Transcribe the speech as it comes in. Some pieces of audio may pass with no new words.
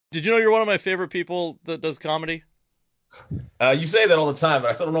Did you know you're one of my favorite people that does comedy? You say that all the time, but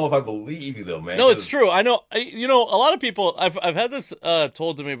I still don't know if I believe you though, man. No, it's Because true. I know. A lot of people. I've had this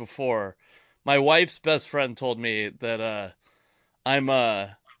told to me before. My wife's best friend told me that I'm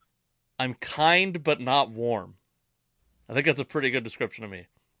I'm kind but not warm. I think that's a pretty good description of me.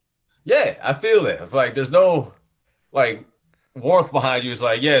 yeah, I feel that. It's like there's no like warmth behind you. It's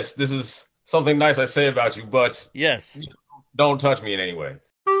like, yes, this is something nice I say about you, but Yes. don't touch me in any way.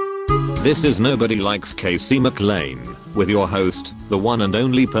 This is Nobody Likes Casey McLean, with your host, the one and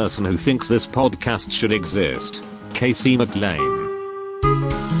only person who thinks this podcast should exist, Casey McLean.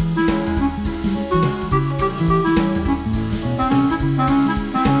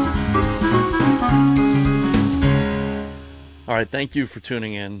 All right. Thank you for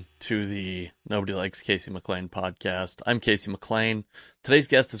tuning in to the Nobody Likes Casey McLean podcast. I'm Casey McLean. Today's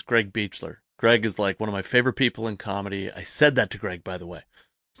guest is Greg Beachler. Greg is like one of my favorite people in comedy. I said that to Greg, by the way.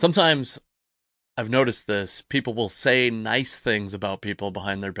 Sometimes I've noticed this. People will say nice things about people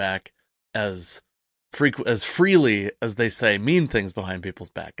behind their back as as freely as they say mean things behind people's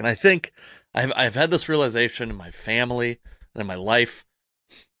back. And I think I've had this realization in my family and in my life.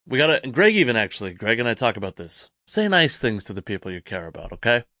 We gotta, and Greg and I talk about this. Say nice things to the people you care about,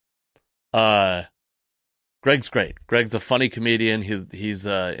 okay? Uh, Greg's great. Greg's a funny comedian. He's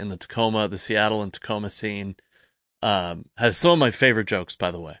in the Seattle and Tacoma scene. Has some of my favorite jokes,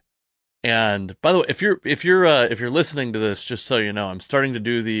 by the way. And by the way, if you're listening to this, just so you know, I'm starting to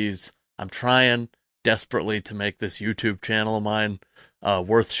do these. I'm trying desperately to make this YouTube channel of mine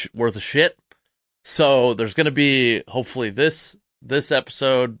worth a shit. So there's going to be hopefully this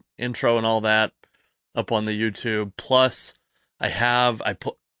episode intro and all that up on the YouTube. Plus, I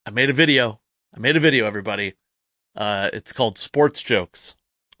made a video. I made a video, everybody. It's called Sports Jokes.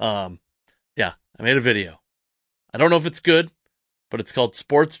 Yeah, I made a video. I don't know if it's good, but it's called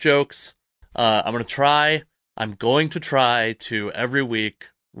Sports Jokes. I'm going to try to every week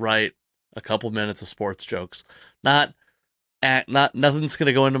write a couple minutes of sports jokes. Nothing's going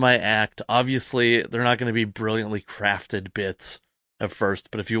to go into my act. Obviously, they're not going to be brilliantly crafted bits at first,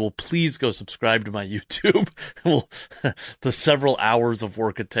 but if you will please go subscribe to my YouTube, the several hours of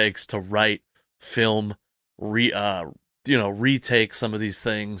work it takes to write, film, retake some of these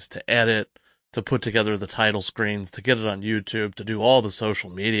things, to edit, to put together the title screens, to get it on YouTube, to do all the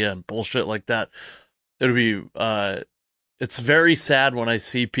social media and bullshit like that. It'll be, it's very sad when I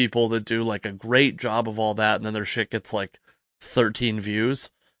see people that do like a great job of all that and then their shit gets like 13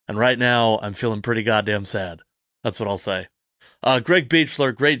 views. And right now I'm feeling pretty goddamn sad. That's what I'll say. Greg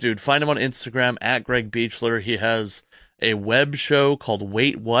Beachler, great dude. Find him on Instagram at Greg Beachler. He has a web show called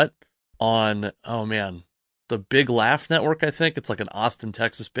Wait What on, oh man, the Big Laugh Network, I think. It's like an Austin,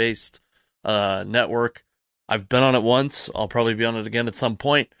 Texas based network. I've been on it once. I'll probably be on it again at some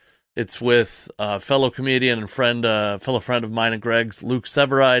point. It's with fellow comedian and fellow friend of mine and Greg's, Luke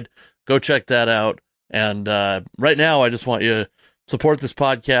Severide. Go check that out. And right now, I just want you to support this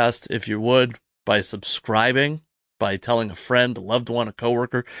podcast, if you would, by subscribing, by telling a friend, a loved one, a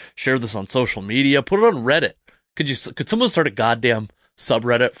coworker, share this on social media, put it on Reddit. Could someone start a goddamn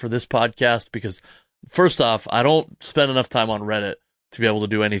subreddit for this podcast? Because first off, I don't spend enough time on Reddit to be able to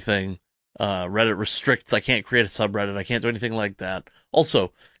do anything. Reddit restricts. I can't create a subreddit. I can't do anything like that.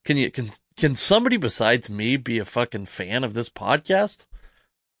 Also, can somebody besides me be a fucking fan of this podcast?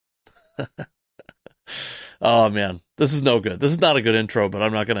 Oh man, this is no good. This is not a good intro, but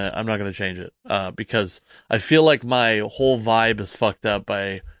I'm not gonna change it. Because I feel like my whole vibe is fucked up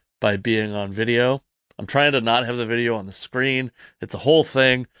by being on video. I'm trying to not have the video on the screen. It's a whole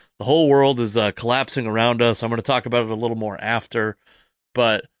thing. The whole world is collapsing around us. I'm going to talk about it a little more after,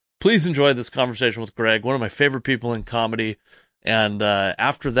 but please enjoy this conversation with Greg, one of my favorite people in comedy. And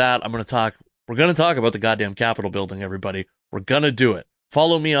after that, we're going to talk about the goddamn Capitol building, everybody. We're going to do it.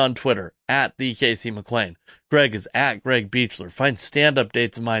 Follow me on Twitter at the Casey McLean. Greg is at Greg Beachler. Find stand-up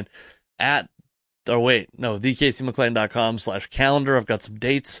dates of mine at, thecaseyMcLean.com/calendar. I've got some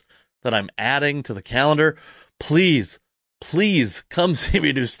dates that I'm adding to the calendar. Please, please come see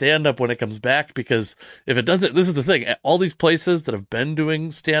me do stand-up when it comes back, because if it doesn't, this is the thing. All these places that have been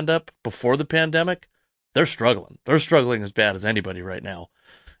doing stand-up before the pandemic, they're struggling. They're struggling as bad as anybody right now.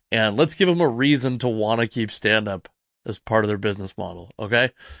 And let's give them a reason to want to keep stand-up as part of their business model, okay?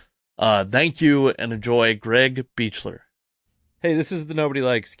 Thank you and enjoy Greg Beachler. Hey, this is the Nobody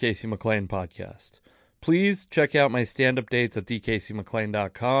Likes Casey McLean podcast. Please check out my stand-up dates at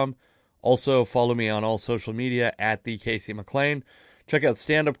thecaseyMcLean.com. Also, follow me on all social media at thecaseyMcLean. Check out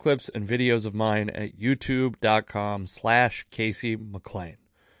stand-up clips and videos of mine at youtube.com/CaseyMcLean.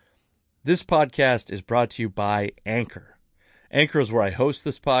 This podcast is brought to you by Anchor. Anchor is where I host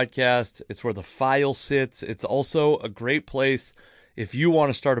this podcast. It's where the file sits. It's also a great place if you want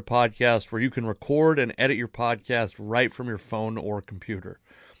to start a podcast where you can record and edit your podcast right from your phone or computer.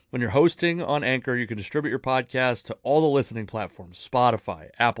 When you're hosting on Anchor, you can distribute your podcast to all the listening platforms: Spotify,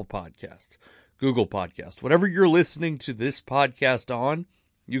 Apple Podcast, Google Podcast. Whatever you're listening to this podcast on,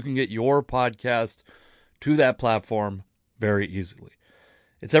 you can get your podcast to that platform very easily.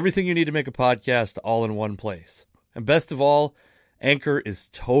 It's everything you need to make a podcast all in one place. And best of all, Anchor is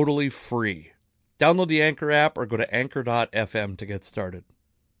totally free. Download the Anchor app or go to anchor.fm to get started.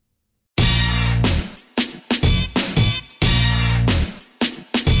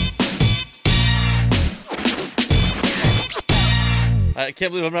 I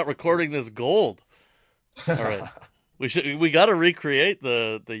can't believe I'm not recording this gold. All right. We got to recreate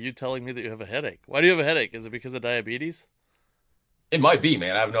the you telling me that you have a headache. Why do you have a headache? Is it because of diabetes? It might be,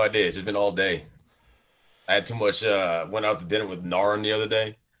 man. I have no idea. It's just been all day. I had too much, went out to dinner with Narin the other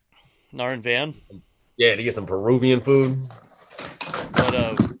day. Narin Van? Yeah, to get some Peruvian food.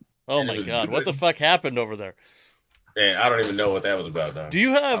 But, oh my God, what the fuck happened over there? Man, I don't even know what that was about now. Do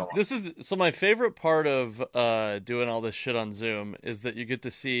you have, so my favorite part of doing all this shit on Zoom is that you get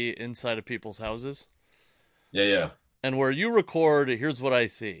to see inside of people's houses. Yeah. And where you record, here's what I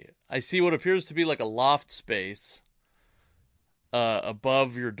see. I see what appears to be like a loft space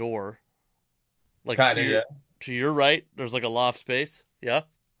above your door. Like Kinda, yeah. To your right, there's like a loft space. Yeah?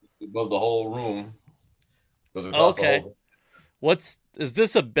 Above the whole room. Okay. Is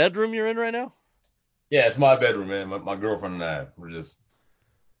this a bedroom you're in right now? Yeah, it's my bedroom, man. My girlfriend and I, we're just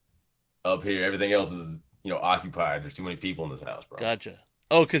up here. Everything else is, occupied. There's too many people in this house, bro. Gotcha.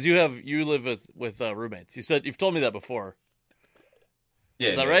 Oh, because you live with roommates. You've told me that before. Yeah,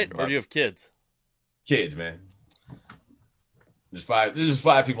 is that man, right? Or do you have kids? Kids, man. There's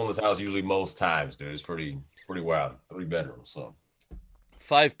five people in this house usually most times, dude. It's pretty wild. 3 bedrooms, so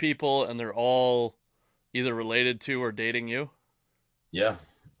 5 people, and they're all either related to or dating you. Yeah.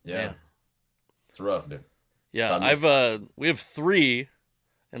 Man. It's rough, dude. Yeah, we have 3,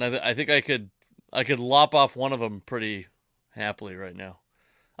 and I think I could lop off one of them pretty happily right now.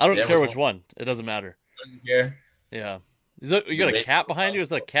 I don't care which one. It doesn't matter. Doesn't care. Yeah. You got a cat behind you? Is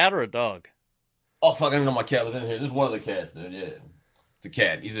that a cat or a dog? Oh fuck! I didn't know my cat was in here. This is one of the cats, dude. Yeah, it's a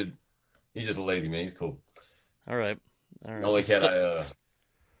cat. He's just a lazy man. He's cool. All right. The only cat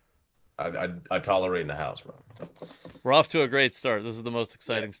I tolerate in the house, bro. We're off to a great start. This is the most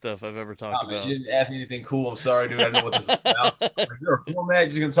exciting stuff I've ever talked about. Man, you didn't ask me anything cool. I'm sorry, dude. I know what this is about. Is there a format? You're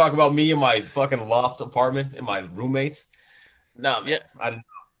just gonna talk about me and my fucking loft apartment and my roommates? No, man. Yeah. I didn't.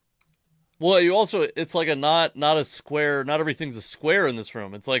 Well, it's like not a square. Not everything's a square in this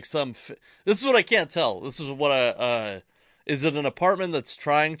room. It's like this is what I can't tell. This is what is it an apartment that's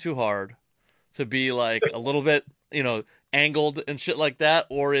trying too hard to be like a little bit, angled and shit like that?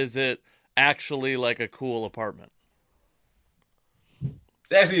 Or is it actually like a cool apartment?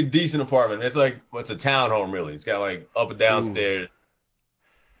 It's actually a decent apartment. It's a townhome, really. It's got like up and down stairs,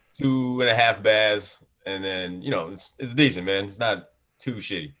 2.5 baths, and then, it's decent, man. It's not too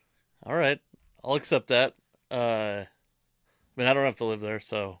shitty. All right, I'll accept that. I don't have to live there,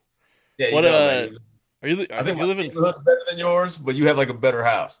 so. Yeah, what? Man. I think my neighborhood's better than yours, but you have like a better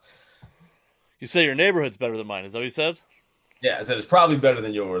house. You say your neighborhood's better than mine. Is that what you said? Yeah, I said it's probably better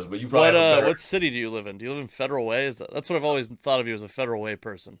than yours, but you probably have a better. What city do you live in? Do you live in Federal Way? That's what I've always thought of you as, a Federal Way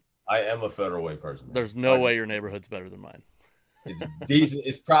person. I am a Federal Way person. Man. There's no way your neighborhood's better than mine. It's decent.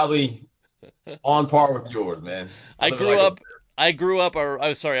 It's probably on par with yours, man. I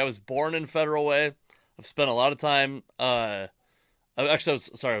was born in Federal Way. I've spent a lot of time. I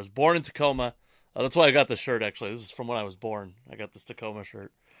was born in Tacoma. That's why I got this shirt. Actually, this is from when I was born. I got this Tacoma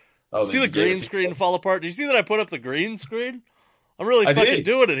shirt. Oh, see the green screen fall apart? Did you see that I put up the green screen? I'm really fucking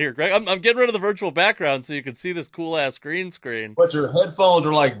doing it here, Greg. I'm getting rid of the virtual background so you can see this cool ass green screen. But your headphones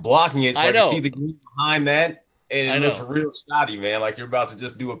are like blocking it, so I can see the green behind that. And it looks real shoddy, man. Like you're about to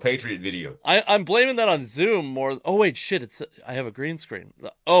just do a Patriot video. I'm blaming that on Zoom more. Oh wait, shit! I have a green screen.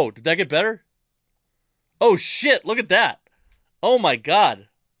 Oh, did that get better? Oh shit! Look at that. Oh my god.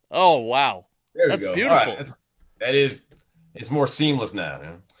 Oh wow. That's beautiful. Right. It's more seamless now,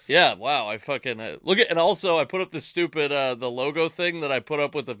 man. Yeah, wow. I fucking look at, and also I put up this stupid the logo thing that I put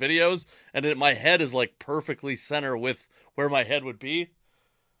up with the videos, and my head is like perfectly center with where my head would be.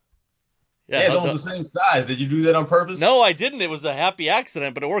 Yeah, it's almost the same size. Did you do that on purpose? No, I didn't. It was a happy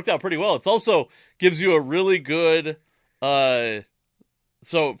accident, but it worked out pretty well. It's also gives you a really good. So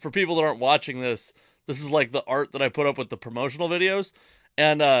for people that aren't watching this is like the art that I put up with the promotional videos.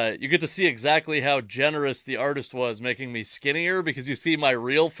 And you get to see exactly how generous the artist was making me skinnier, because you see my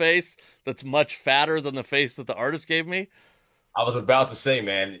real face that's much fatter than the face that the artist gave me. I was about to say,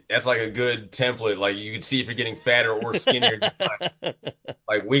 man, that's like a good template. Like you can see if you're getting fatter or skinnier, just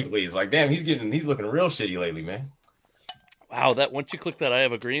like weekly. It's like, damn, he's looking real shitty lately, man. Wow, that once you click that I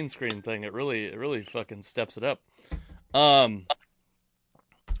have a green screen thing, it really fucking steps it up. Um,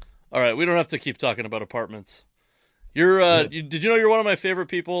 all right, we don't have to keep talking about apartments. Did you know you're one of my favorite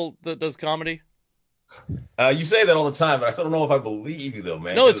people that does comedy? You say that all the time, but I still don't know if I believe you though,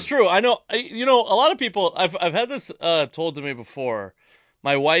 man. No, it's Because true. I know. A lot of people. I've had this told to me before.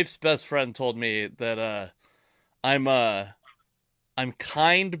 My wife's best friend told me that I'm I'm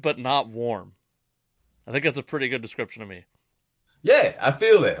kind but not warm. I think that's a pretty good description of me. yeah, I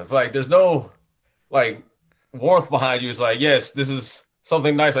feel that. It's like there's no like warmth behind you. It's like, yes, this is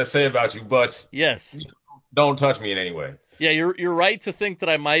something nice I say about you, but Yes. don't touch me in any way. Yeah, you're right to think that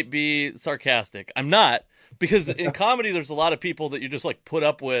I might be sarcastic. I'm not, because in comedy there's a lot of people that you just like put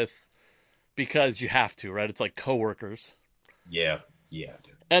up with because you have to, right? It's like coworkers. Yeah, yeah,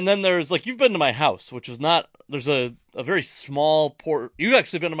 dude. And then there's like you've been to my house, which is not there's a very small port. You've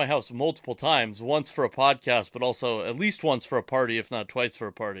actually been to my house multiple times, once for a podcast, but also at least once for a party, if not twice for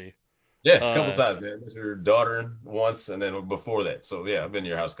a party. Yeah, a couple Uh, times, man. With your daughter once, and then before that. So yeah, I've been to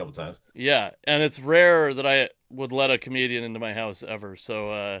your house a couple times. yeah, and it's rare that I would let a comedian into my house ever.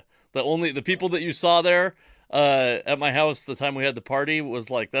 So the people that you saw there at my house the time we had the party was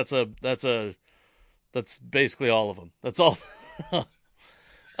like that's basically all of them. That's all. uh,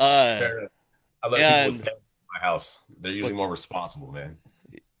 Fair enough. I let people with and family in my house. They're usually what more responsible, man.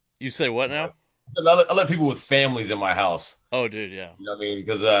 you say? What now? I let people with families in my house. Oh, dude, yeah. You know what I mean?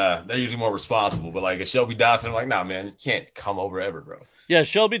 Because they're usually more responsible. But like a Shelby Dodson, I'm like, nah, man, you can't come over ever, bro. Yeah,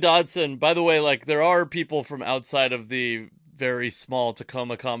 Shelby Dodson. By the way, like there are people from outside of the very small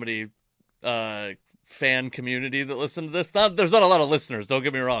Tacoma comedy uh, fan community that listen to this. There's not a lot of listeners. Don't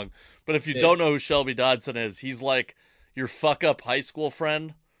get me wrong, but if you Yeah. don't know who Shelby Dodson is, he's like your fuck up high school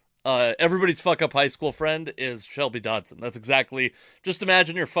friend. Everybody's fuck up high school friend is Shelby Dodson. That's exactly. Just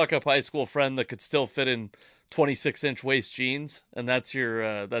imagine your fuck up high school friend that could still fit in 26-inch waist jeans, and that's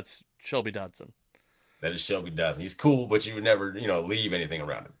Shelby Dodson. That is Shelby Dodson. He's cool, but you would never, leave anything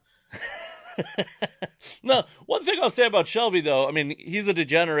around him. No, one thing I'll say about Shelby though, I mean, he's a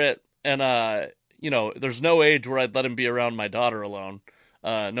degenerate, and there's no age where I'd let him be around my daughter alone.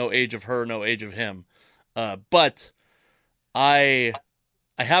 No age of her, no age of him. But I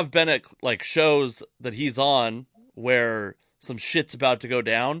I have been at like shows that he's on where some shit's about to go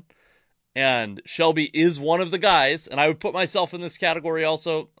down, and Shelby is one of the guys, and I would put myself in this category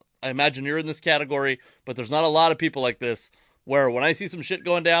also. I imagine you're in this category, but there's not a lot of people like this where when I see some shit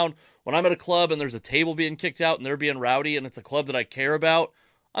going down, when I'm at a club and there's a table being kicked out and they're being rowdy and it's a club that I care about,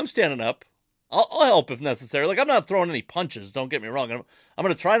 I'm standing up. I'll help if necessary. Like, I'm not throwing any punches, don't get me wrong. I'm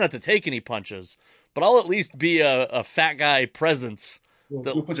going to try not to take any punches, but I'll at least be a fat guy presence.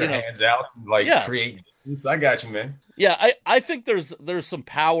 That, You'll put your hands out and like Yeah. create. I got you, man. Yeah, I think there's some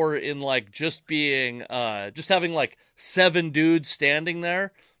power in like just being just having like 7 dudes standing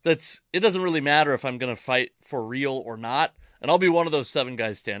there. It doesn't really matter if I'm gonna fight for real or not, and I'll be one of those 7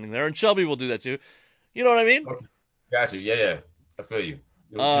 guys standing there, and Shelby will do that too. You know what I mean? Okay. Got you. Yeah, yeah. I feel you.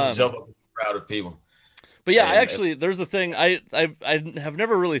 You'll Um, jump up with a crowd of people. But yeah, And there's the thing. I have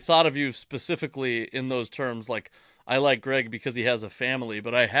never really thought of you specifically in those terms. Like, I like Greg because he has a family,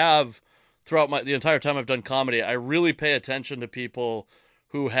 but I have throughout the entire time I've done comedy, I really pay attention to people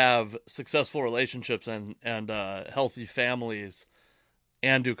who have successful relationships and healthy families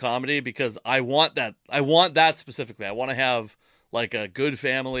and do comedy, because I want that. I want that specifically. I want to have like a good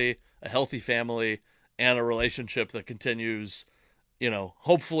family, a healthy family, and a relationship that continues,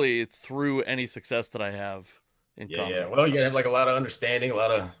 hopefully through any success that I have in yeah, comedy. yeah. Well, you gotta have like a lot of understanding, a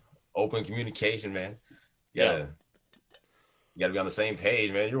lot of open communication, man. You Yeah. gotta, you gotta be on the same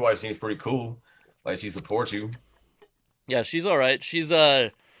page, man. Your wife seems pretty cool. Like she supports you. Yeah, she's all right.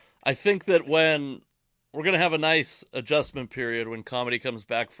 I think that when we're going to have a nice adjustment period when comedy comes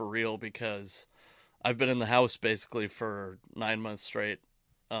back for real, because I've been in the house basically for 9 months straight.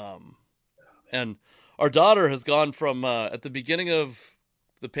 And our daughter has gone from, at the beginning of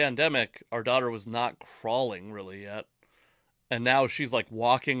the pandemic, our daughter was not crawling really yet. And now she's like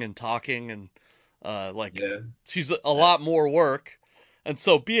walking and talking, and like Yeah. she's a lot more work. And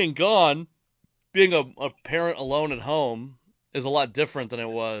so being gone, being a parent alone at home is a lot different than it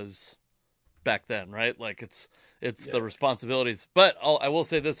was back then, right? Like it's Yeah. the responsibilities. But I will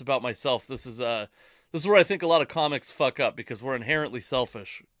say this about myself. This is where I think a lot of comics fuck up, because we're inherently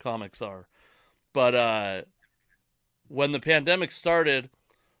selfish. Comics are. But when the pandemic started,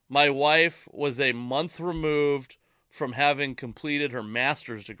 my wife was a month removed from having completed her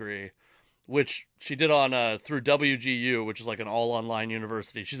master's degree, which she did on through WGU, which is like an all online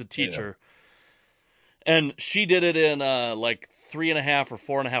university. She's a teacher, and she did it in like 3.5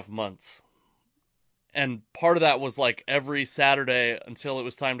 or 4.5 months. And part of that was like every Saturday until it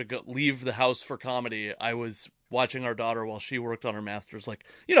was time to leave the house for comedy, I was watching our daughter while she worked on her master's. Like,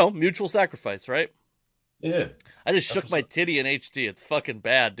 mutual sacrifice, right? Yeah. I just shook my titty in HD. It's fucking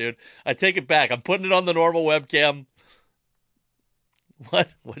bad, dude. I take it back. I'm putting it on the normal webcam.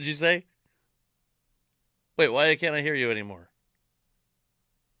 What? What'd you say? Wait, why can't I hear you anymore?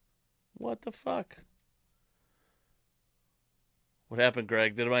 What the fuck? What happened,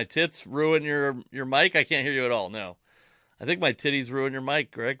 Greg? Did my tits ruin your mic? I can't hear you at all. No. I think my titties ruined your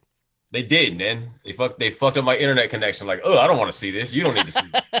mic, Greg. They did, man. They fucked up my internet connection. Like, oh, I don't want to see this. You don't need to see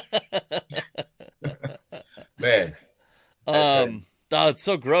this. Man. Oh, it's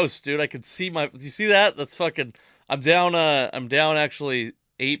so gross, dude. I can see you see that? That's fucking I'm down actually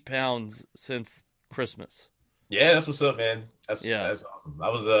 8 pounds since Christmas. Yeah, that's what's up, man. That's awesome.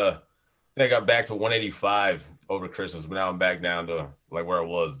 I think I got back to 185 over Christmas, but now I'm back down to like where I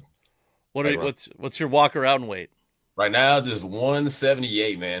was. What's your walk around weight? Right now, just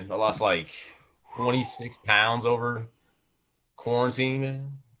 178, man. I lost like 26 pounds over quarantine,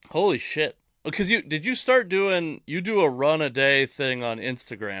 man. Holy shit. Because did you start doing, you do a run a day thing on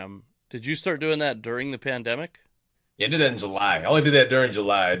Instagram. Did you start doing that during the pandemic? Yeah, I did that in July. I only did that during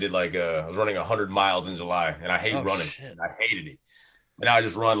July. I did like, I was running 100 miles in July, and I hate running. Shit. I hated it. And now I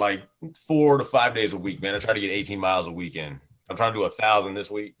just run like 4 to 5 days a week, man. I try to get 18 miles a weekend. I'm trying to do 1,000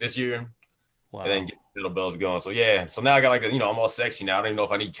 this year. Wow. And then get the bells going. So yeah. So now I got like I'm all sexy now. I don't even know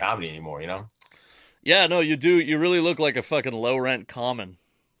if I need comedy anymore, Yeah, no, you do. You really look like a fucking low rent common.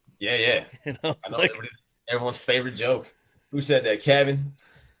 Yeah. I know everyone's favorite joke. Who said that, Kevin?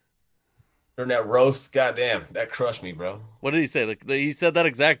 During that roast, goddamn, that crushed me, bro. What did he say? He said that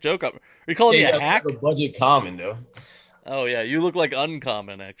exact joke. Are you calling me a hack? A budget common, though. Oh yeah, you look like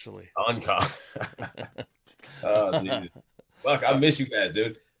uncommon actually. Uncommon. Oh Jesus. Fuck, I miss you guys,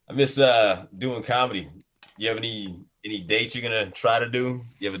 dude. I miss doing comedy. You have any dates you're gonna try to do?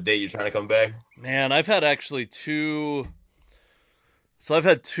 You have a date you're trying to come back? Man, I've had actually two. So I've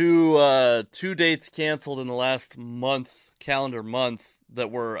had two dates canceled in the last calendar month. I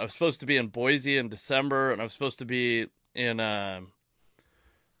was supposed to be in Boise in December, and I was supposed to be in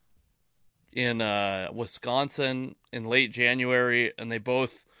Wisconsin in late January, and they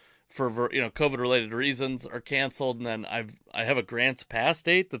both, for COVID related reasons, are canceled. And then I have a Grants Pass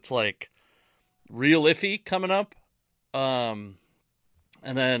date that's like real iffy coming up. And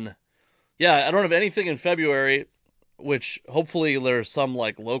then I don't have anything in February, which hopefully there's some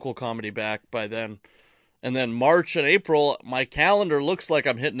like local comedy back by then. And then March and April, my calendar looks like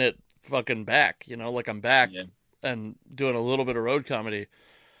I'm hitting it fucking back, like I'm back and doing a little bit of road comedy.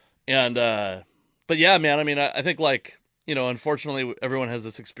 And, but yeah, man, I mean, I think like, unfortunately everyone has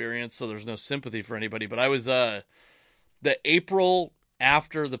this experience, so there's no sympathy for anybody, but I was, the April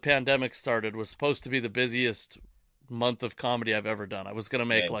after the pandemic started was supposed to be the busiest month of comedy I've ever done. I was going to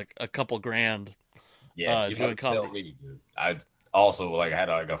make like a couple grand, doing comedy. Me, dude. I also like had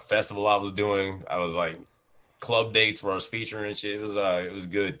like a festival I was doing. I was like club dates where I was featuring and shit. It was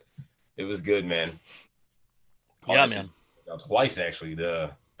good. It was good, man. Yeah, man. Twice actually.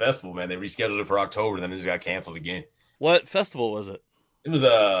 The festival, man, they rescheduled it for October, then it just got canceled again. What festival was it? It was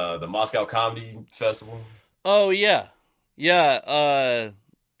the Moscow Comedy Festival. Oh yeah. I've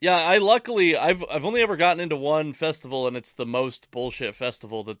only ever gotten into one festival, and it's the most bullshit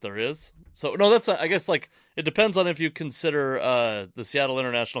festival that there is. So no, that's not, I guess like it depends on if you consider the Seattle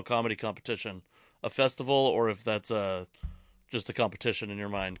International Comedy Competition a festival or if that's just a competition in your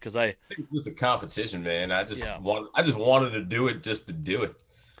mind. Because I think it's just a competition, man. I just wanted to do it just to do it.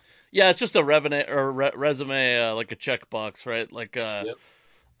 Yeah, it's just a resume like a checkbox, right? Like I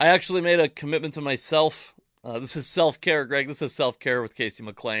actually made a commitment to myself. This is self-care, Greg. This is self-care with Casey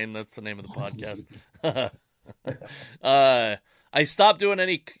McLean. That's the name of the podcast. I stopped doing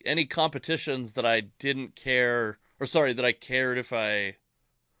any competitions that I didn't care, that I cared if I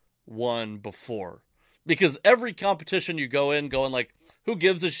won before. Because every competition you go in going like, who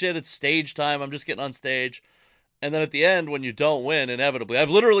gives a shit? It's stage time. I'm just getting on stage. And then at the end, when you don't win, inevitably, I've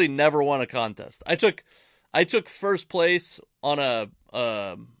literally never won a contest. I took first place on a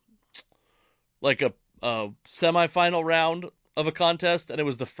semifinal round of a contest, and it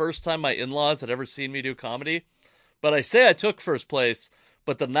was the first time my in-laws had ever seen me do comedy. But I say I took first place,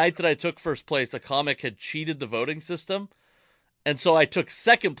 but the night that I took first place, a comic had cheated the voting system, and so I took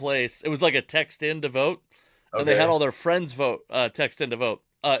second place. It was like a text in to vote, and they had all their friends vote, text in to vote.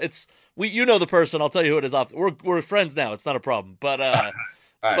 You know the person. I'll tell you who it is. We're friends now. It's not a problem. But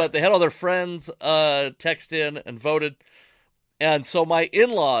All right. but they had all their friends text in and voted. And so my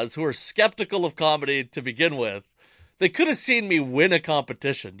in-laws, who are skeptical of comedy to begin with, they could have seen me win a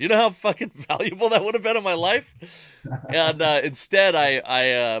competition. Do you know how fucking valuable that would have been in my life? And instead,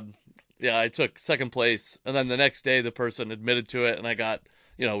 I took second place. And then the next day, the person admitted to it, and I got,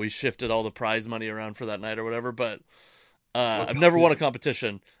 we shifted all the prize money around for that night or whatever. But I've never won a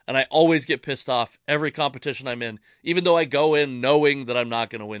competition, and I always get pissed off every competition I'm in, even though I go in knowing that I'm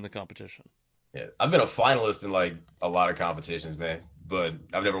not going to win the competition. Yeah, I've been a finalist in like a lot of competitions, man, but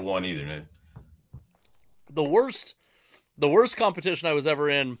I've never won either, man. The worst competition I was ever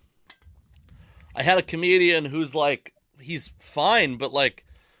in, I had a comedian who's like, he's fine, but like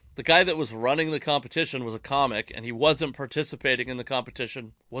the guy that was running the competition was a comic, and he wasn't participating in the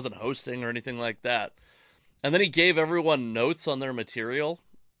competition, wasn't hosting or anything like that. And then he gave everyone notes on their material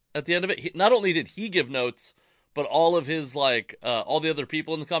at the end of it. Not only did he give notes, but all of his, all the other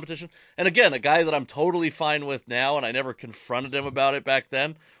people in the competition. And again, a guy that I'm totally fine with now, and I never confronted him about it back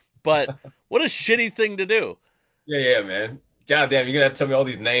then. But what a shitty thing to do. Yeah, man. God damn, you're gonna have to tell me all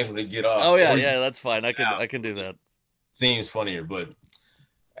these names when they get off. Oh yeah, that's fine. I can do that. Seems funnier, but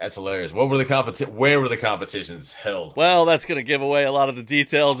that's hilarious. Where were the competitions held? Well, that's going to give away a lot of the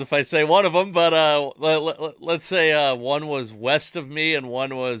details if I say one of them, but let's say one was west of me and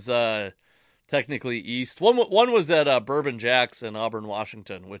one was technically east. One was at Bourbon Jack's in Auburn,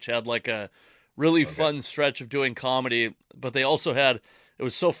 Washington, which had like a really fun stretch of doing comedy, but they also had, it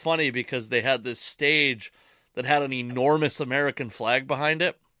was so funny because they had this stage that had an enormous American flag behind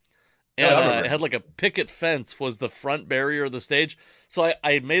it. And it had like a picket fence was the front barrier of the stage. So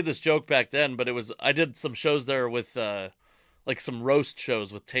I had made this joke back then, but I did some shows there with like some roast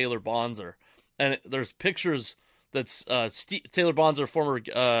shows with Taylor Bonser. And there's pictures that's Taylor Bonser, former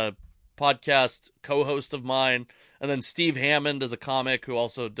podcast co-host of mine, and then Steve Hammond is a comic who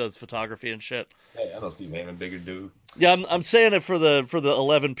also does photography and shit. Hey, I know Steve Hammond, bigger dude. Yeah, I'm saying it for the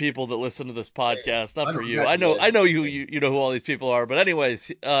 11 people that listen to this podcast, not for you. I know you know who all these people are, but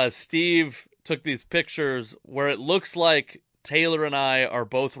anyways, Steve took these pictures where it looks like Taylor and I are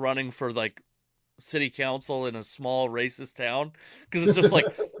both running for like city council in a small racist town, because it's just like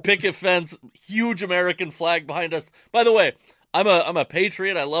picket fence, huge American flag behind us. By the way, I'm a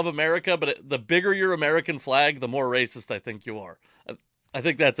patriot. I love America, but the bigger your American flag, the more racist I think you are. I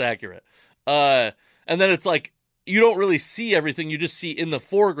think that's accurate. And then it's like, you don't really see everything. You just see in the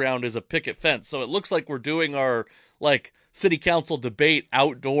foreground is a picket fence. So it looks like we're doing our like city council debate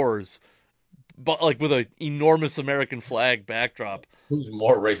outdoors, but like with an enormous American flag backdrop. Who's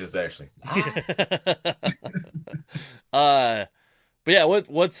more racist, actually? But yeah,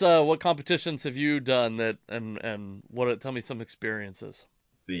 what competitions have you done that, and tell me some experiences.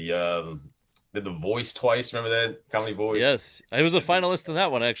 Did the Voice twice? Remember that Comedy Voice? Yes, I was a finalist in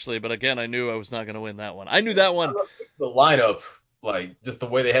that one actually, but again, I knew I was not going to win that one. I knew that one. The lineup, like just the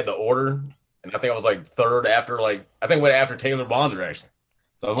way they had the order, and I think I was like third after, like I think went after Taylor Bonser actually.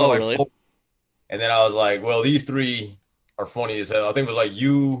 So I went really? Four. And then I was like, well, these three are funny as hell. I think it was like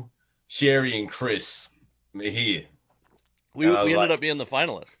you, Sherry, and Chris Mejia. We ended up being the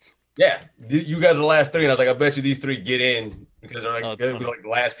finalists. Yeah, you guys are the last three, and I was like, I bet you these three get in because they're be like the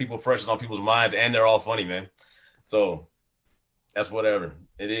last people freshest on people's minds, and they're all funny, man. So that's whatever.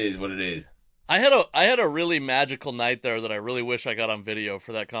 It is what it is. I had a really magical night there that I really wish I got on video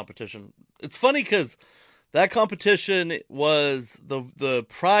for that competition. It's funny because that competition was the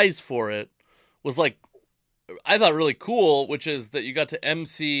prize for it was like, I thought really cool, which is that you got to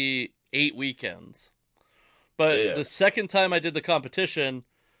MC 8 weekends. But the second time I did the competition,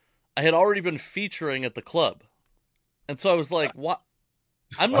 I had already been featuring at the club. And so I was like, what?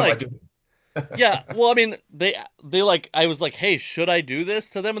 I'm like, yeah, well, I mean, they like, I was like, hey, should I do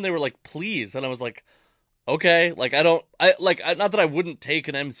this to them? And they were like, please. And I was like, okay. Like, not that I wouldn't take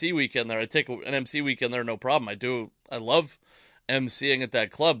an MC weekend there. I'd take an MC weekend there, no problem. I love MCing at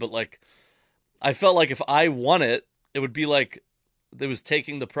that club, but like, I felt like if I won it, it would be like it was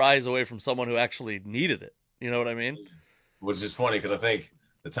taking the prize away from someone who actually needed it. You know what I mean? Which is funny because I think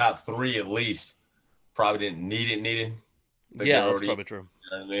the top three at least probably didn't need it. Yeah, that's probably true.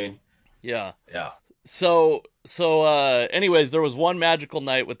 You know what I mean? Yeah. Yeah. So anyways, there was one magical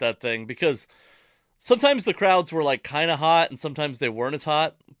night with that thing because sometimes the crowds were like kind of hot and sometimes they weren't as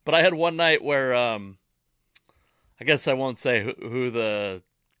hot. But I had one night where I guess I won't say who the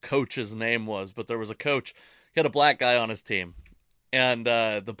coach's name was, but there was a coach. He had a black guy on his team. And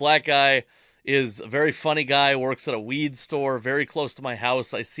the black guy is a very funny guy, works at a weed store very close to my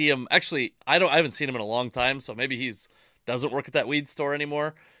house. I see him, actually, I haven't seen him in a long time, so maybe he's doesn't work at that weed store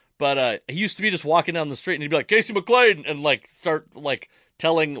anymore. But he used to be just walking down the street and he'd be like, Casey McLean, and like start like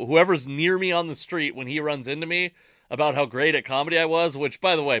telling whoever's near me on the street when he runs into me about how great at comedy I was, which,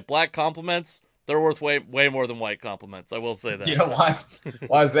 by the way, black compliments, they're worth way more than white compliments. I will say that. Yeah,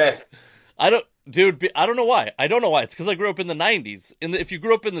 why is that? I don't know why. I don't know why. It's because I grew up in the 90s. If you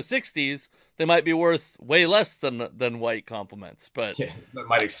grew up in the 60s, they might be worth way less than white compliments. But yeah, I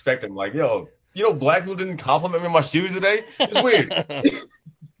might expect them like, yo, black people didn't compliment me on my shoes today. It's weird.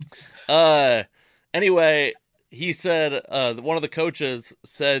 Anyway, he said one of the coaches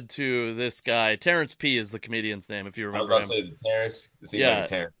said to this guy, Terrence P is the comedian's name, if you remember. I was about to say Terrence. Like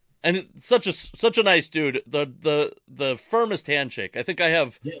Terrence. And such a nice dude. The firmest handshake. I think I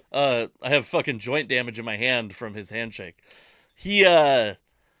have fucking joint damage in my hand from his handshake. You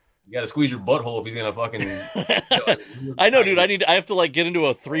gotta squeeze your butthole if he's gonna fucking. I know, dude. I have to like get into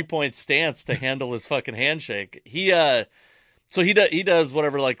a 3-point stance to handle his fucking handshake. So he does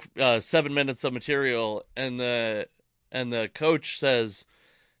whatever, like 7 minutes of material, and the coach says,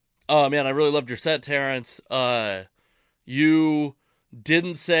 "Oh man, I really loved your set, Terrence. You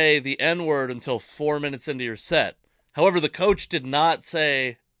didn't say the N-word until 4 minutes into your set. However, the coach did not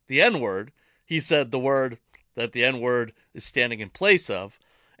say the N-word. He said the word that the N-word is standing in place of.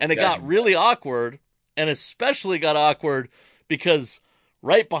 And it got really awkward, and especially got awkward because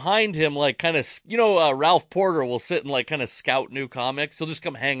right behind him, like kind of, Ralph Porter will sit and like kind of scout new comics. He'll just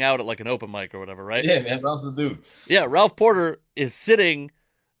come hang out at like an open mic or whatever, right? Yeah, man, Ralph's the dude. Yeah, Ralph Porter is sitting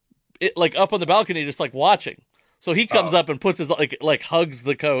like up on the balcony just like watching. So he comes up and puts his like hugs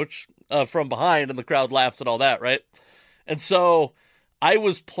the coach from behind, and the crowd laughs and all that, right? And so I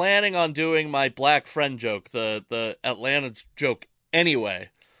was planning on doing my black friend joke, the Atlanta joke anyway.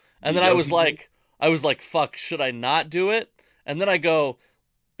 And then I was like, fuck, should I not do it? And then I go,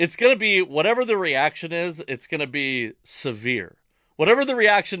 it's going to be whatever the reaction is, it's going to be severe. Whatever the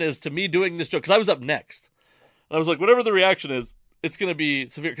reaction is to me doing this joke, because I was up next. And I was like, whatever the reaction is, it's going to be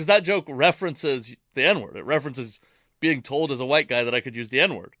severe, because that joke references the N-word. It references being told as a white guy that I could use the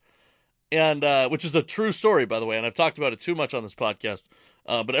N-word. And, which is a true story, by the way, and I've talked about it too much on this podcast.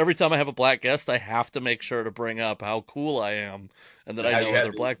 But every time I have a black guest, I have to make sure to bring up how cool I am and that I know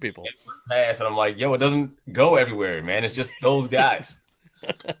other black people. Pass, and I'm like, yo, it doesn't go everywhere, man. It's just those guys.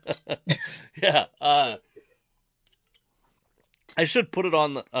 Yeah. I should put it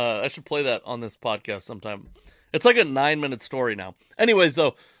on, I should play that on this podcast sometime. It's like a 9-minute story now. Anyways,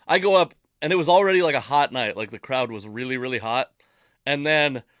 though, I go up, and it was already like a hot night. Like, the crowd was really, really hot. And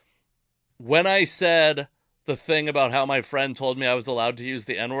then when I said the thing about how my friend told me I was allowed to use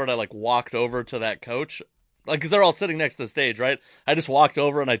the N-word, I, like, walked over to that coach. Like, because they're all sitting next to the stage, right? I just walked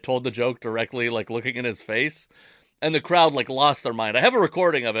over, and I told the joke directly, like, looking in his face. And the crowd, like, lost their mind. I have a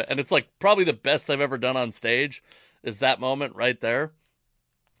recording of it, and it's, like, probably the best I've ever done on stage is that moment right there.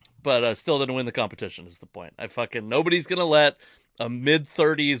 But still didn't win the competition is the point. Nobody's going to let a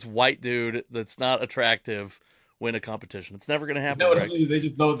mid-30s white dude that's not attractive win a competition. It's never going to happen. You know what I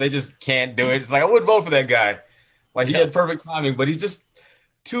mean? They just can't do it. It's like, I would vote for that guy. Like, he had perfect timing, but he's just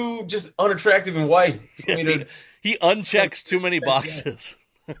too unattractive and white. Yes, he unchecks too many boxes.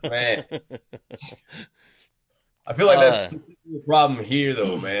 Man. I feel like that's specifically a problem here,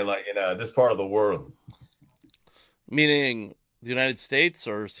 though, man, like in this part of the world. Meaning the United States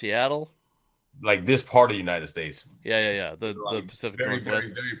or Seattle? Like this part of the United States. Yeah. The Pacific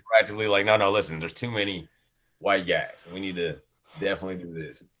Northwest. Very practically like, no, listen, there's too many white guys. We need to definitely do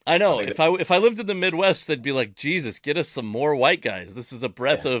this. I know. If I lived in the Midwest, they'd be like, Jesus, get us some more white guys. This is a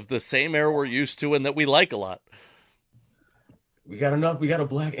breath of the same air we're used to and that we like a lot. We got enough. We got a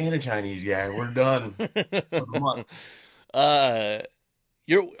black and a Chinese guy. We're done. Aren't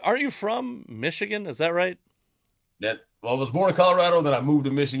you from Michigan? Is that right? I was born in Colorado, then I moved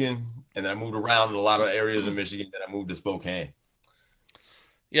to Michigan, and then I moved around in a lot of areas in Michigan. Then I moved to Spokane.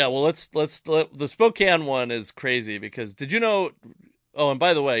 Yeah, well, the Spokane one is crazy because did you know? Oh, and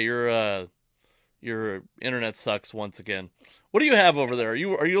by the way, your internet sucks once again. What do you have over there?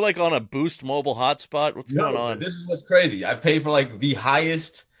 Are you like on a Boost mobile hotspot? What's going on? This is what's crazy. I paid for like the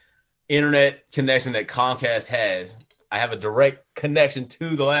highest internet connection that Comcast has. I have a direct connection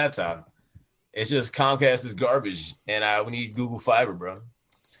to the laptop. It's just Comcast is garbage, and we need Google Fiber, bro.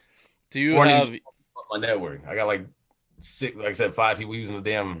 Do you have my network? I got like 6, like I said, 5 people using the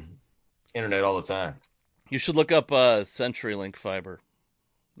damn internet all the time. You should look up CenturyLink Fiber.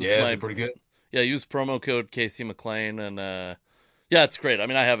 It's pretty good. Yeah, use promo code Casey McLean, and yeah, it's great. I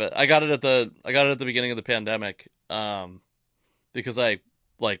mean, I have it. I got it at the beginning of the pandemic, because I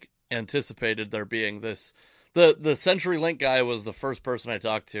like anticipated there being this. The CenturyLink guy was the first person I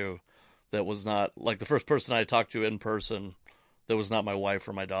talked to that was not like the first person I talked to in person that was not my wife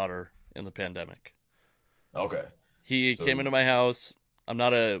or my daughter in the pandemic. Okay. He came into my house.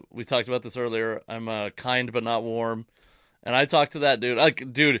 we talked about this earlier. I'm kind but not warm. And I talked to that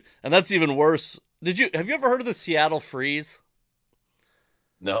dude, and that's even worse. Have you ever heard of the Seattle Freeze?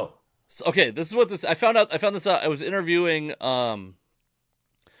 No. So, okay, this is what I found this out. I was interviewing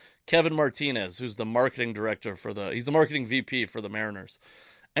Kevin Martinez, who's the marketing director he's the marketing VP for the Mariners.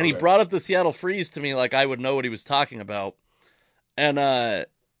 And he brought up the Seattle Freeze to me like I would know what he was talking about. And I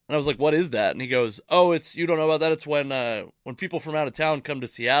was like, "What is that?" And he goes, "Oh, you don't know about that. It's when people from out of town come to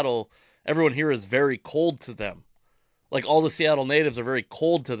Seattle, everyone here is very cold to them. Like all the Seattle natives are very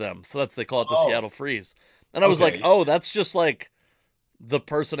cold to them. So they call it the Seattle Freeze." And I was like, "Oh, that's just like the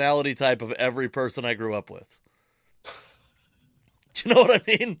personality type of every person I grew up with." Do you know what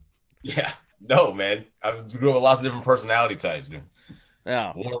I mean? Yeah. No, man. I grew up with lots of different personality types, dude.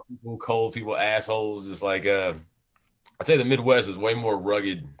 Yeah. Warm people, cold people, assholes. Just like I'd say the Midwest is way more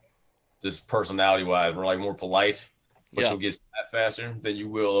rugged, just personality wise. We're like more polite, but you'll get snapped faster than you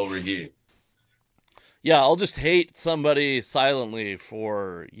will over here. Yeah, I'll just hate somebody silently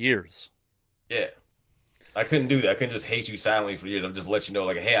for years. Yeah. I couldn't do that. I couldn't just hate you silently for years. I'll just let you know,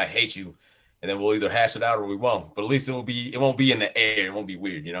 like, hey, I hate you. And then we'll either hash it out or we won't. But at least it won't be in the air. It won't be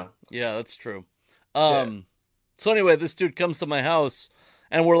weird, you know? Yeah, that's true. So anyway, this dude comes to my house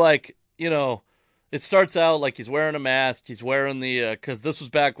and we're like, it starts out like he's wearing a mask. He's wearing because this was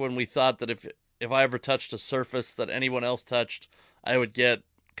back when we thought that if I ever touched a surface that anyone else touched, I would get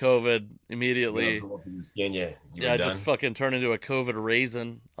COVID immediately. I just fucking turn into a COVID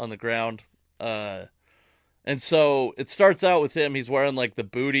raisin on the ground. And so it starts out with him. He's wearing like the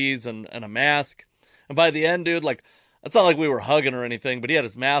booties and a mask. And by the end, dude, like, it's not like we were hugging or anything, but he had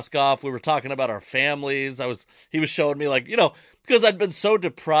his mask off. We were talking about our families. He was showing me like, because I'd been so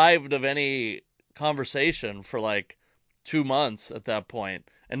deprived of any conversation for like 2 months at that point.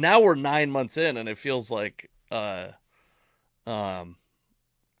 And now we're 9 months in and it feels like, I don't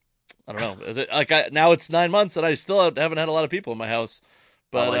know. Like now it's 9 months and I still haven't had a lot of people in my house.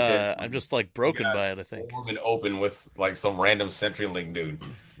 But I'm just like broken by it, I think. Warm and open with like some random CenturyLink dude.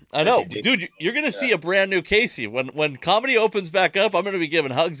 I know, dude. You're gonna see a brand new Casey when comedy opens back up. I'm gonna be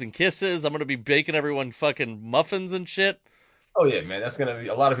giving hugs and kisses. I'm gonna be baking everyone fucking muffins and shit. Oh yeah, man. That's gonna be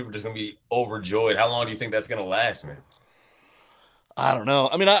a lot of people are just gonna be overjoyed. How long do you think that's gonna last, man? I don't know.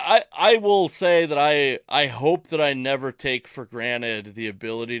 I mean, I will say that I hope that I never take for granted the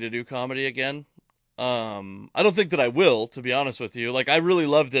ability to do comedy again. I don't think that I will, to be honest with you. Like, I really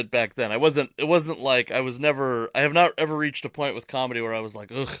loved it back then. It wasn't like I have not ever reached a point with comedy where I was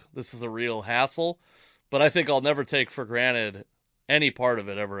like, ugh, this is a real hassle. But I think I'll never take for granted any part of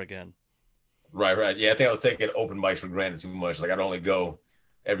it ever again. Right. Yeah, I think I was taking open mics for granted too much. Like, I'd only go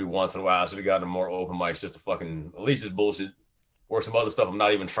every once in a while. I should have gotten more open mics just to fucking, at least just bullshit, or some other stuff I'm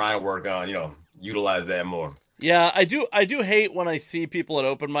not even trying to work on, utilize that more. Yeah, I do hate when I see people at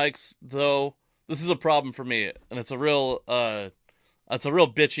open mics, though. This is a problem for me, and it's a real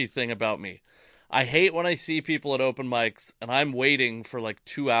bitchy thing about me. I hate when I see people at open mics, and I'm waiting for like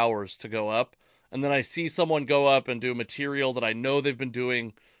 2 hours to go up, and then I see someone go up and do material that I know they've been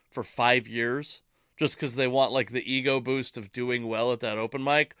doing for 5 years, just because they want like the ego boost of doing well at that open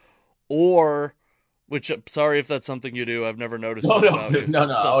mic, or, which, sorry if that's something you do, I've never noticed. No.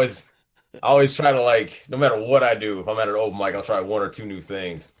 So, I always try to, like, no matter what I do, if I'm at an open mic, I'll try one or two new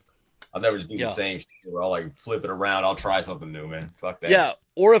things. I'll never just do the same shit where I'll like flip it around. I'll try something new, man. Fuck that. Yeah.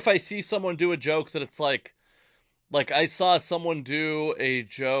 Or if I see someone do a joke that it's like I saw someone do a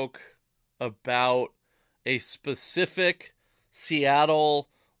joke about a specific Seattle,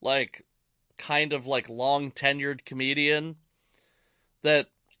 like, kind of like long tenured comedian that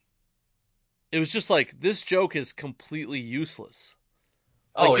it was just like, this joke is completely useless.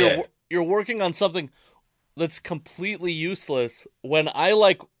 Like, you're working on something that's completely useless when I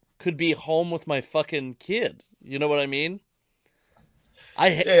like could be home with my fucking kid. You know what I mean? I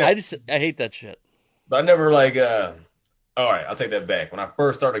hate that shit. But I never like all right, I'll take that back. When I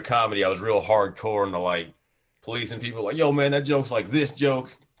first started comedy, I was real hardcore into like policing people like, yo man, that joke's like this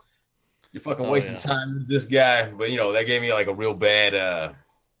joke. You're fucking wasting time with this guy. But that gave me like a real bad I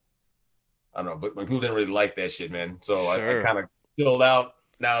don't know, but people didn't really like that shit, man. So I kind of chilled out.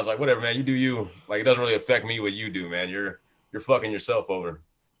 Now I was like, whatever, man, you do you. Like, it doesn't really affect me what you do, man. You're fucking yourself over.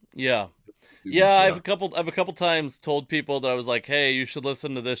 Yeah. Yeah, I've a couple times told people that I was like, hey, you should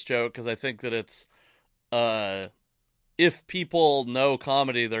listen to this joke because I think that it's if people know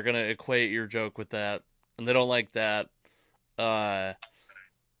comedy, they're gonna equate your joke with that, and they don't like that.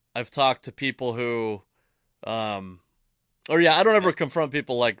 I've talked to people who I don't ever confront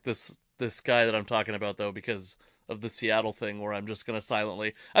people like this guy that I'm talking about though, because of the Seattle thing where I'm just telling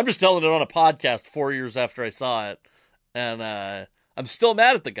it on a podcast 4 years after I saw it, and I'm still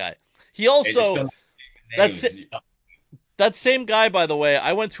mad at the guy. He And you're also still that's names. that same guy, by the way.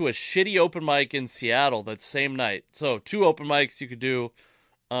 I went to a shitty open mic in Seattle that same night. So 2 open mics you could do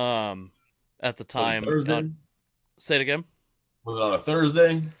at the Was it time. Thursday? Say it again. Was it on a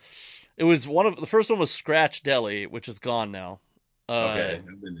Thursday? It was the first one was Scratch Deli, which is gone now. Okay.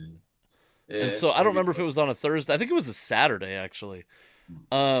 And Yeah, so I that's don't a good remember if it one. was on a Thursday. I think it was a Saturday actually.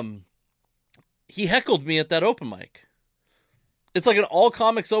 Um, he heckled me at that open mic. It's like an all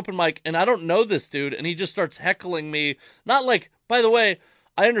comics open mic, and I don't know this dude, and he just starts heckling me. Not like, by the way,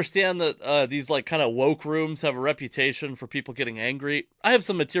 I understand that these like kind of woke rooms have a reputation for people getting angry. I have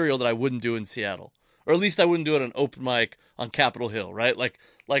some material that I wouldn't do in Seattle, or at least I wouldn't do it on open mic on Capitol Hill, right? Like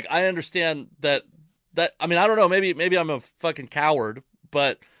I understand that. I mean, I don't know. Maybe I'm a fucking coward,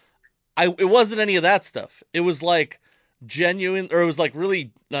 but it wasn't any of that stuff. It was like genuine, or it was like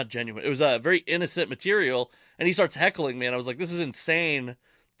really not genuine. It was a very innocent material, and he starts heckling me, and I was like, this is insane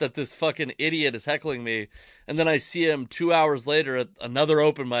that this fucking idiot is heckling me. And then I see him 2 hours later at another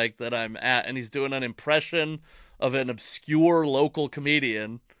open mic that I'm at, and he's doing an impression of an obscure local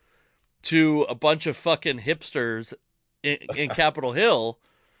comedian to a bunch of fucking hipsters in Capitol Hill.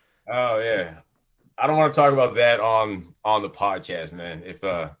 Oh yeah. I don't want to talk about that on the podcast, man. If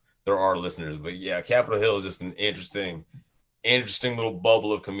there are listeners, but yeah, Capitol Hill is just an interesting little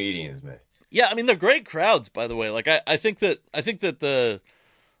bubble of comedians, man. Yeah, I mean they're great crowds, by the way. Like I think that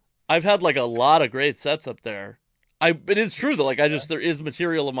I've had like a lot of great sets up there. It is true though. Like there is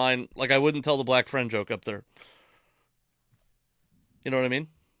material of mine. Like I wouldn't tell the black friend joke up there. You know what I mean?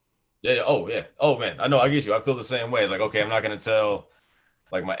 Yeah, yeah. Oh yeah. Oh man, I know. I get you. I feel the same way. It's like, okay, I'm not gonna tell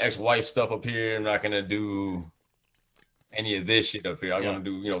like my ex-wife stuff up here. I'm not gonna do any of this shit up here. I'm Yeah. gonna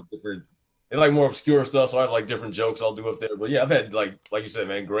do different. They like more obscure stuff, so I have like different jokes I'll do up there. But yeah, I've had like you said,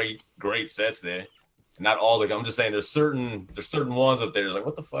 man, great sets there. Not all the. I'm just saying there's certain ones up there. It's like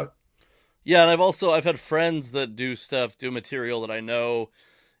what the fuck. Yeah, and I've had friends that do material that I know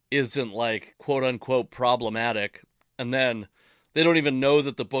isn't like quote unquote problematic, and then they don't even know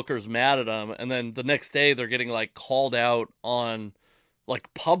that the booker's mad at them, and then the next day they're getting like called out on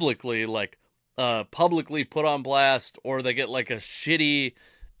like publicly put on blast, or they get like a shitty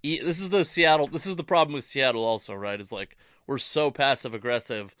this is the problem with Seattle also, right? Is like we're so passive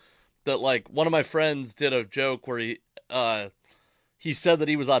aggressive that like one of my friends did a joke where he said that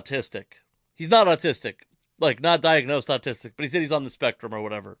he was autistic. He's not autistic, like not diagnosed autistic, but he said he's on the spectrum or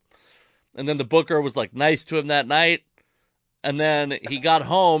whatever. And then the booker was like nice to him that night. And then he got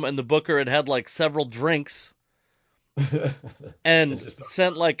home and the booker had like several drinks and It's just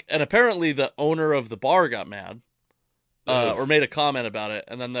sent like, and apparently the owner of the bar got mad or made a comment about it.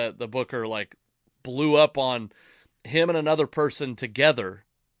 And then the booker like blew up on him and another person together.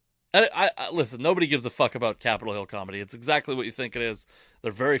 And I listen, nobody gives a fuck about Capitol Hill comedy. It's exactly what you think it is.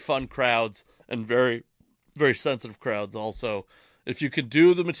 They're very fun crowds and very, very sensitive crowds. Also, if you could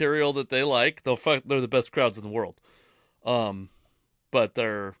do the material that they like, they're the best crowds in the world. But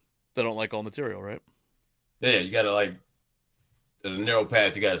they don't like all material, right? yeah. You gotta like. There's a narrow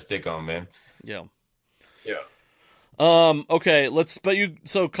path you gotta stick on, man. Yeah. Yeah. Okay.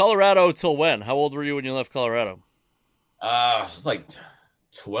 So Colorado till when? How old were you when you left Colorado? It's like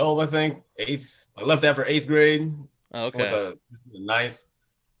 12, I think. Eighth. I left after eighth grade. Oh, I went okay. to the ninth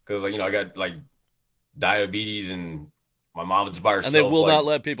because like I got like diabetes and my mom was just by And they herself. will Like not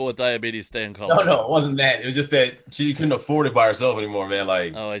let people with diabetes stay in no, Colorado. it wasn't that. It was just that she couldn't afford it by herself anymore, man.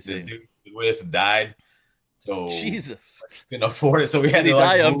 Like Oh, I this see. dude with died, so Jesus. couldn't afford it. So we Did had he to like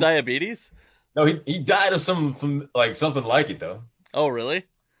die of move. diabetes? No, he died of some like something like it though. Oh, really?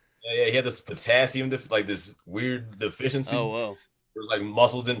 Yeah, he had this like this weird deficiency. Oh, whoa. It was like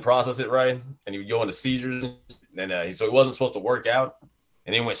muscles didn't process it right, and he would go into seizures. And so he wasn't supposed to work out,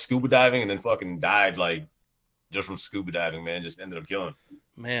 and then went scuba diving, and then fucking died like just from scuba diving. Man, just ended up killing him.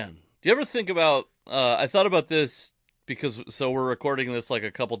 Man. Do you ever think about, I thought about this because, so we're recording this like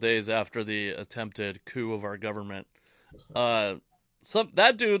a couple days after the attempted coup of our government. Uh,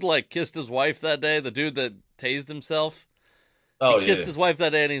 that dude like kissed his wife that day, the dude that tased himself. He Oh kissed yeah, his wife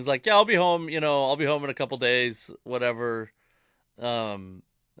that day and he's like, yeah, I'll be home, I'll be home in a couple days, whatever. And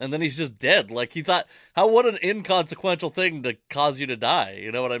then he's just dead. Like he thought, what an inconsequential thing to cause you to die.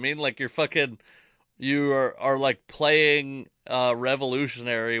 You know what I mean? Like you are like playing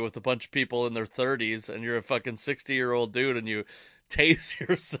revolutionary with a bunch of people in their 30s and you're a fucking 60-year-old dude and you tase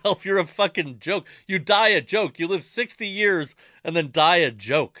yourself. You're a fucking joke. You die a joke. You live 60 years and then die a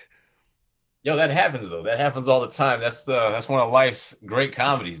joke. yo, that happens though. That happens all the time. That's one of life's great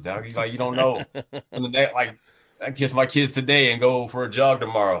comedies, dog. He's like, you don't know. And the next, like, I kiss my kids today and go for a jog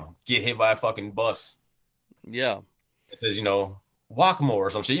tomorrow. Get hit by a fucking bus. Yeah. It says, Wacamo or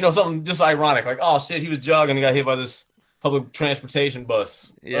some shit. You know, something just ironic. Like, oh shit, he was jogging and got hit by this public transportation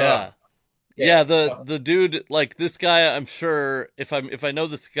bus. Yeah. Yeah. Yeah, the dude, like this guy, I'm sure if I know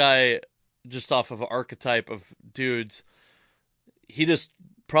this guy just off of archetype of dudes, he just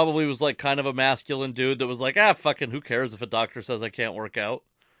probably was like kind of a masculine dude that was like, fucking who cares if a doctor says I can't work out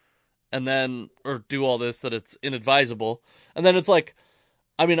and then or do all this that it's inadvisable. And then it's like,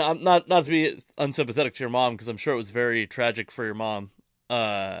 I mean, I'm not to be unsympathetic to your mom because I'm sure it was very tragic for your mom.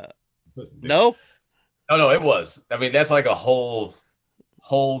 Listen, dude. No? Oh no, it was. I mean, that's like a whole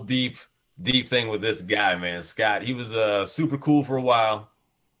deep thing with this guy, man. Scott. He was super cool for a while,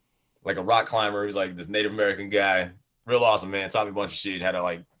 like a rock climber. He was like this Native American guy, real awesome, man. Taught me a bunch of shit. Had to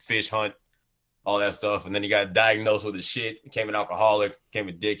like fish hunt, all that stuff, and then he got diagnosed with his shit. Became an alcoholic, became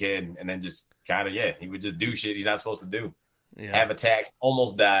a dickhead, and then just kind of he would just do shit he's not supposed to do. Yeah. Have attacks,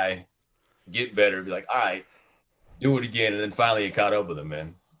 almost die, get better, be like, all right, do it again, and then finally it caught up with him,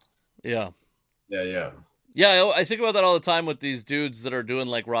 man. Yeah. Yeah. Yeah, I think about that all the time with these dudes that are doing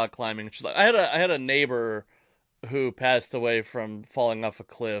like rock climbing. I had a neighbor who passed away from falling off a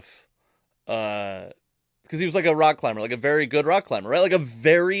cliff, because he was like a rock climber, like a very good rock climber, right? Like a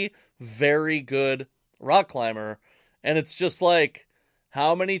very very good rock climber, and it's just like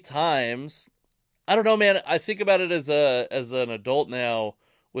how many times I don't know, man. I think about it as an adult now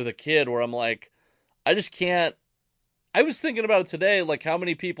with a kid, where I'm like, I just can't. I was thinking about it today, like how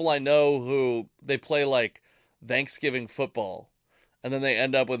many people I know who they play like Thanksgiving football, and then they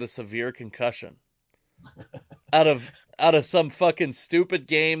end up with a severe concussion out of some fucking stupid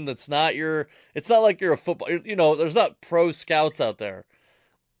game that's not your. It's not like you're a football. You know, there's not pro scouts out there,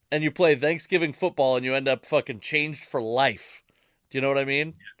 and you play Thanksgiving football and you end up fucking changed for life. Do you know what I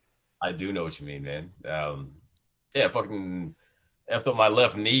mean? I do know what you mean, man. Yeah, fucking after my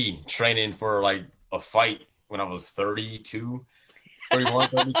left knee training for like a fight when I was 32, 31,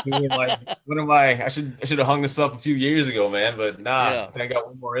 32. And like, what am I should have hung this up a few years ago, man. But nah, Yeah. I think I got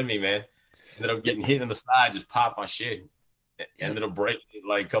one more in me, man. Ended up getting hit in the side, just popped my shit. Ended up breaking it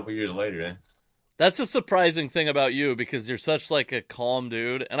like a couple years later, man. That's a surprising thing about you because you're such like a calm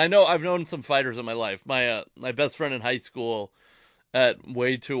dude. And I know I've known some fighters in my life. My best friend in high school, at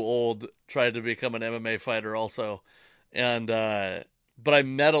way too old, tried to become an MMA fighter also. And but I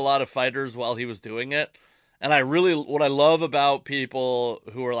met a lot of fighters while he was doing it. And what I love about people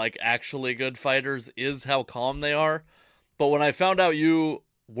who are like actually good fighters is how calm they are. But when I found out you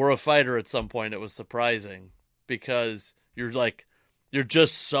were a fighter at some point, it was surprising because you're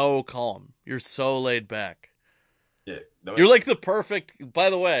just so calm. You're so laid back. Yeah. You're like the perfect,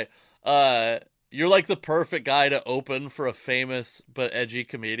 by the way, you're like the perfect guy to open for a famous but edgy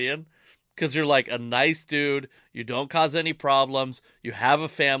comedian because you're like a nice dude. You don't cause any problems. You have a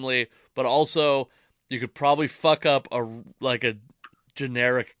family, but also you could probably fuck up a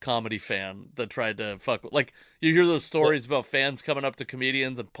generic comedy fan that tried to fuck. Like you hear those stories about fans coming up to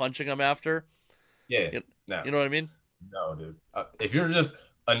comedians and punching them after. Yeah. You know what I mean? No, dude. If you're just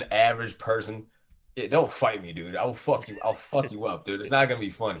an average person, don't fight me, dude. I'll fuck you up, dude. It's not gonna be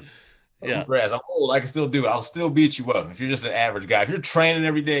funny. Yeah. Whereas I'm old, I can still do it. I'll still beat you up. If you're just an average guy, if you're training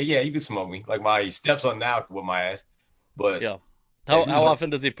every day, yeah, you can smoke me. Like my stepson now can whip my ass. But yeah. How often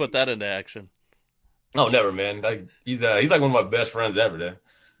does he put that into action? Oh, never, man. Like he's like one of my best friends ever. There.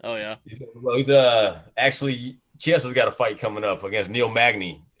 Oh yeah. He's actually Chies has got a fight coming up against Neil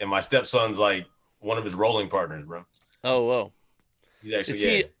Magny, and my stepson's like one of his rolling partners, bro. Oh whoa. He's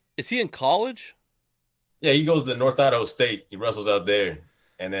actually is he in college? Yeah, he goes to North Idaho State. He wrestles out there,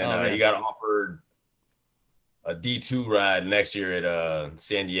 and then he got offered a D2 ride next year at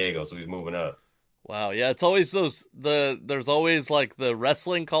San Diego, so he's moving up. Wow, yeah, it's always there's always like the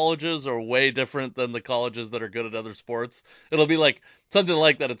wrestling colleges are way different than the colleges that are good at other sports. It'll be like something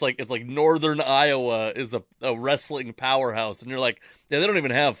like that. It's like Northern Iowa is a wrestling powerhouse, and you're like, yeah, they don't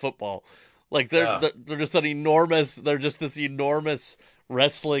even have football. Like they're just they're just this enormous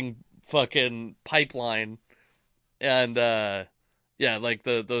wrestling fucking pipeline, and yeah, like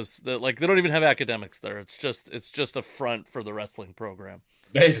those like they don't even have academics there. It's just a front for the wrestling program.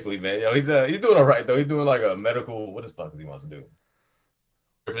 Basically, man. Yo, he's doing all right though. He's doing like a medical. What the fuck does he wants to do?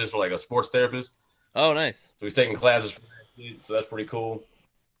 Therapist for like a sports therapist. Oh, nice. So he's taking classes for that, so that's pretty cool.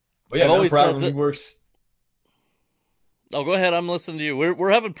 But yeah, I've always problem. said that... He works. Oh, go ahead. I'm listening to you.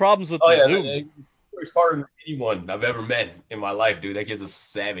 We're having problems with Zoom. He works harder than anyone I've ever met in my life, dude. That kid's a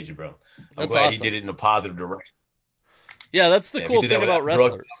savage, bro. I'm glad awesome. he did it in a positive direction. Yeah, that's the cool thing about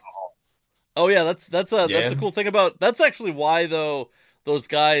wrestlers. Oh yeah, that's a cool thing about. That's actually why though those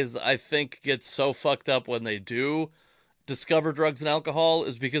guys I think get so fucked up when they do discover drugs and alcohol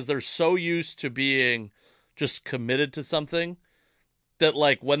is because they're so used to being just committed to something that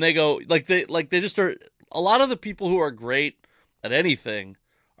like when they go they just are. A lot of the people who are great at anything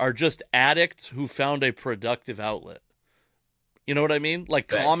are just addicts who found a productive outlet. You know what I mean? Like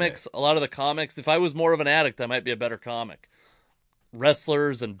Facts, comics, a lot of the comics, if I was more of an addict, I might be a better comic.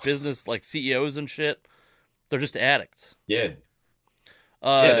 Wrestlers and business like CEOs and shit, they're just addicts. Yeah.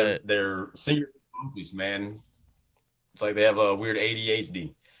 Uh They're singular focus, man. It's like they have a weird ADHD.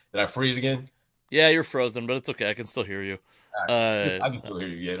 Did I freeze again? yeah, you're frozen, but it's okay. I can still hear you. All right. Uh I can still hear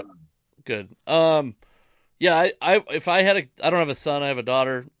you. Yeah. Good. Yeah, I if I had I don't have a son, I have a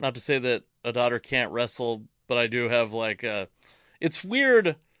daughter. Not to say that a daughter can't wrestle, but I do have like it's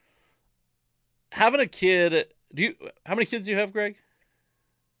weird having a kid. How many kids do you have, Greg?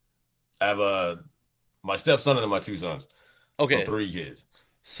 I have my stepson and then my two sons. Okay. So 3 kids.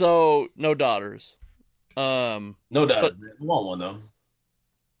 So no daughters. No doubt. But I want one though.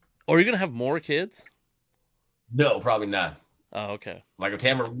 are you gonna have more kids? No, probably not. Oh, okay. Like if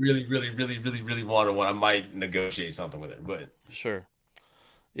Tamara really, really, really, really, really wanted one, I might negotiate something with her. But Sure.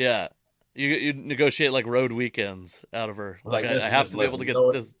 Yeah. You negotiate like road weekends out of her. Like I listen, have to be able to get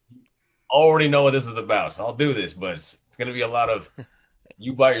this. already know what this is about, so I'll do this. But it's gonna be a lot of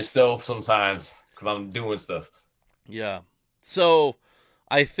you by yourself sometimes because I'm doing stuff. Yeah. So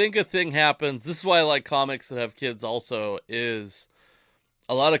I think a thing happens. This is why I like comics that have kids also is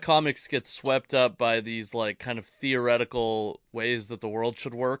a lot of comics get swept up by these like kind of theoretical ways that the world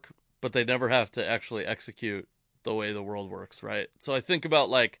should work, but they never have to actually execute the way the world works, right? So I think about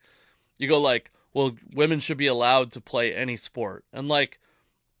like you go like, well, women should be allowed to play any sport. And like,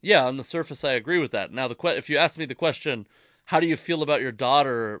 yeah, on the surface I agree with that. Now if you ask me the question, how do you feel about your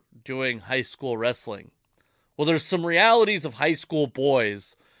daughter doing high school wrestling? Well, there's some realities of high school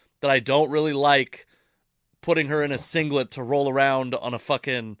boys that I don't really like putting her in a singlet to roll around on a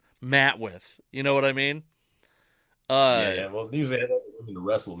fucking mat with. You know what I mean? Yeah. Well, usually they have other women to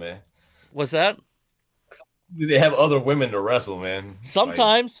wrestle, man. What's that? They have other women to wrestle, man.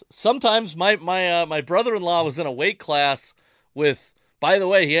 Sometimes my brother-in-law was in a weight class with. By the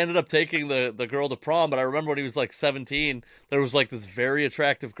way, he ended up taking the girl to prom, but I remember when he was like 17, there was like this very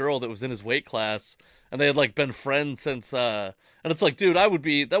attractive girl that was in his weight class, and they had like been friends since. And it's like, dude, I would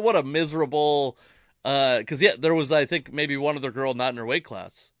be that. What a miserable. Because yeah, there was I think maybe one other girl not in her weight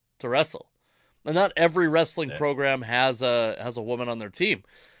class to wrestle, and not every wrestling program has a woman on their team.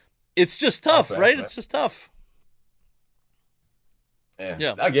 It's just tough, right? It's just tough.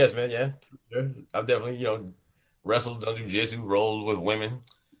 Yeah, I guess, man. Yeah, sure. I've definitely wrestled, done jujitsu, rolled with women.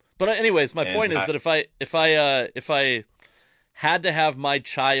 But anyways, my point is that if I had to have my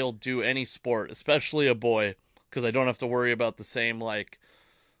child do any sport, especially a boy, because I don't have to worry about the same like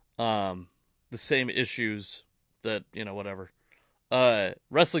the same issues that whatever.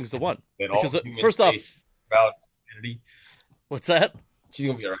 Wrestling's the one. Because first off, throughout humanity. What's that? She's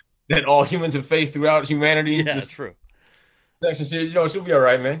gonna be all right. That all humans have faced throughout humanity. Yeah, that's true. Section shit, she'll be all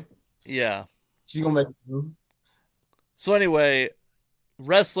right, man. Yeah, she's gonna make it through. So anyway,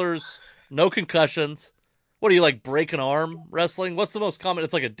 wrestlers, no concussions. What do you like? Break an arm wrestling? What's the most common?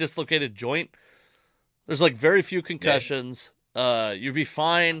 It's like a dislocated joint. There's like very few concussions. Yeah. You'd be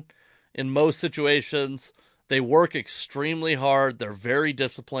fine in most situations. They work extremely hard. They're very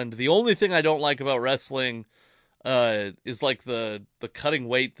disciplined. The only thing I don't like about wrestling is like the cutting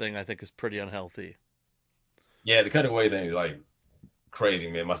weight thing. I think is pretty unhealthy. Yeah, the cutting weight thing is like crazy,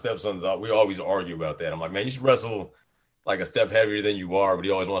 man. My stepson's we always argue about that. I'm like, man, you should wrestle like a step heavier than you are, but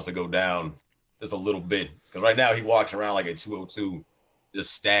he always wants to go down just a little bit. Because right now he walks around like a 202,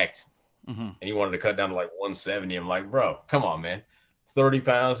 just stacked. Mm-hmm. And he wanted to cut down to like 170. I'm like, bro, come on, man. 30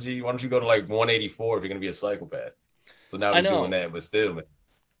 pounds, G. Why don't you go to like 184 if you're gonna be a psychopath? So now he's doing that, but still, man.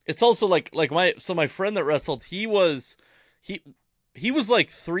 It's also like my friend that wrestled, he was like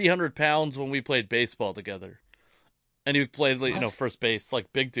 300 pounds when we played baseball together, and he played first base,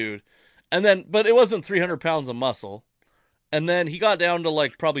 like big dude, and then but it wasn't 300 pounds of muscle, and then he got down to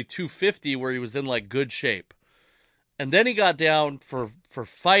like probably 250 where he was in like good shape, and then he got down for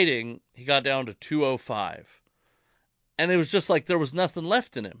fighting, he got down to 205. And it was just like there was nothing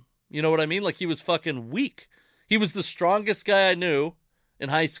left in him. You know what I mean? Like he was fucking weak. He was the strongest guy I knew in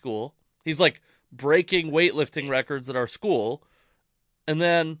high school. He's like breaking weightlifting records at our school. And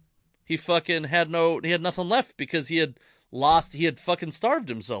then he fucking had nothing left because he had fucking starved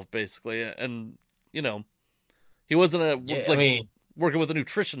himself basically. And, he wasn't working with a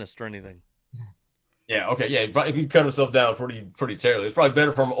nutritionist or anything. Yeah. Okay. Yeah. If he cut himself down pretty terribly, it's probably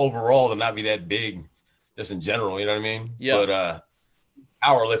better for him overall to not be that big. Just in general, you know what I mean? Yeah. But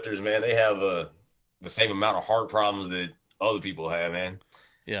power lifters, man, they have the same amount of heart problems that other people have, man.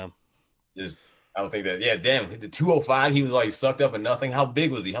 Yeah. Just I don't think that. Yeah, damn. The 205, he was like sucked up in nothing. How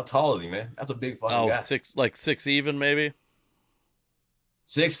big was he? How tall is he, man? That's a big fucking Oh, guy. six, like 6 even maybe.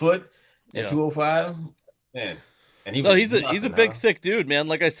 6 foot and Yeah. 205, man. And he No, was he's a nothing, big huh? thick dude, man.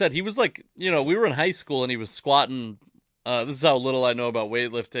 Like I said, he was like, we were in high school and he was squatting. This is how little I know about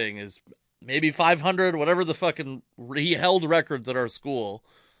weightlifting, is maybe 500, whatever the fucking, he held records at our school.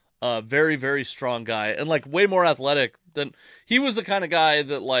 Very, very strong guy, and like way more athletic than, he was the kind of guy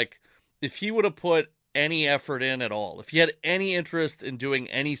that, like, if he would have put any effort in at all, if he had any interest in doing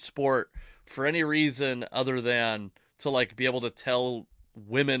any sport for any reason other than to like be able to tell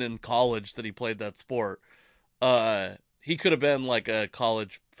women in college that he played that sport, he could have been like a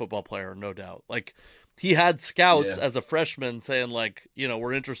college football player, no doubt. Like, he had scouts Yeah. as a freshman saying like,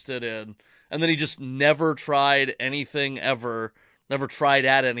 we're interested in, and then he just never tried anything ever, never tried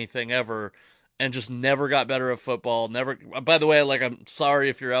at anything ever, and just never got better at football. Never. By the way, like, I'm sorry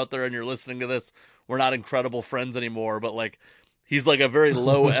if you're out there and you're listening to this, we're not incredible friends anymore, but like, he's like a very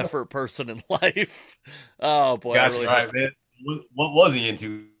low effort person in life. Oh boy, I Gotcha. really All hope. right, man. What was he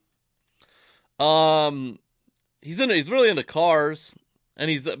into? Um, he's really into cars,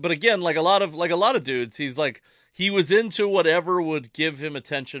 and but again, like a lot of dudes, he was into whatever would give him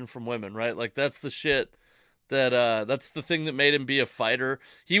attention from women, right? Like, that's the shit that's the thing that made him be a fighter.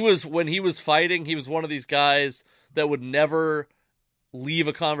 When he was fighting, he was one of these guys that would never leave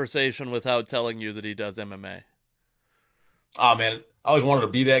a conversation without telling you that he does MMA. Oh man, I always wanted to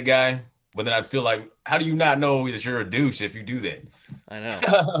be that guy, but then I'd feel like, how do you not know that you're a douche if you do I know.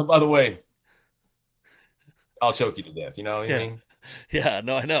 that? By the way, I'll choke you to death. You know what I Yeah. mean? Yeah,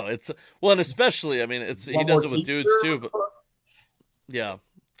 no, I know. It's, well, and especially, I mean, he One does more it with teeth. dudes too, but yeah.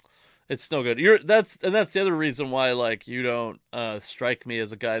 It's no good. That's the other reason why, like, you don't strike me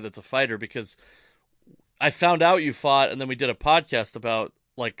as a guy that's a fighter, because I found out you fought, and then we did a podcast about,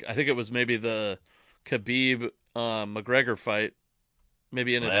 like, I think it was maybe the Khabib McGregor fight,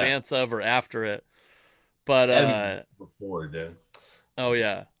 maybe in Yeah, advance of or after it. But had to be before, dude. oh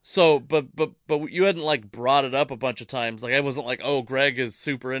yeah. So, but you hadn't like brought it up a bunch of times. Like, I wasn't like, oh, Greg is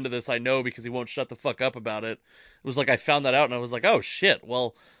super into this. I know, because he won't shut the fuck up about it. It was like I found that out, and I was like, oh shit.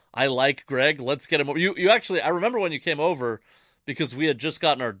 Well, I like Greg. Let's get him. You actually, I remember when you came over, because we had just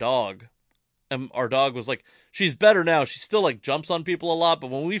gotten our dog, and our dog was like, she's better now. She still like jumps on people a lot, but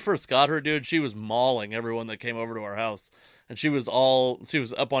when we first got her, dude, she was mauling everyone that came over to our house, and she was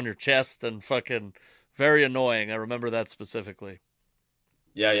up on your chest and fucking very annoying. I remember that specifically.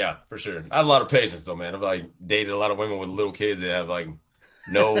 Yeah, yeah, for sure. I have a lot of patience though, man. I've like dated a lot of women with little kids that have like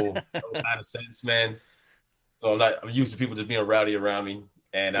no kind of sense, man. So I'm used to people just being rowdy around me.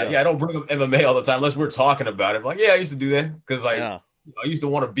 And Yeah, yeah, I don't bring up MMA all the time unless we're talking about it. Like, yeah, I used to do that because like yeah. I used to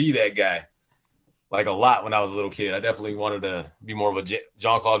want to be that guy like a lot when I was a little kid. I definitely wanted to be more of a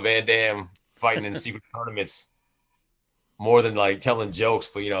Jean-Claude Van Damme fighting in secret tournaments more than like telling jokes.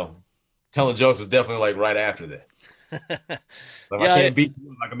 But telling jokes was definitely like right after that. Like, if I Yeah, can't beat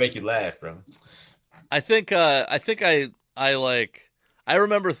you, I can make you laugh, bro. I like, I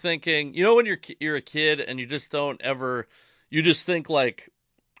remember thinking, when you're a kid and you just don't ever, you just think like,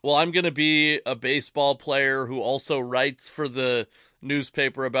 well, I'm going to be a baseball player who also writes for the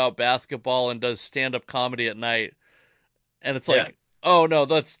newspaper about basketball and does stand-up comedy at night. And it's Yeah. like, oh no,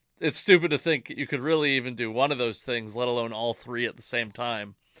 it's stupid to think you could really even do one of those things, let alone all three at the same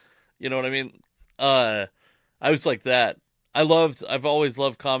time. You know what I mean? Uh, I was like that. I've always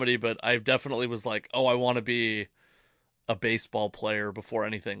loved comedy, but I definitely was like, oh, I want to be a baseball player before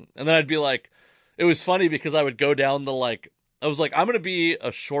anything. And then I'd be like, it was funny because I would go down I was like, I'm going to be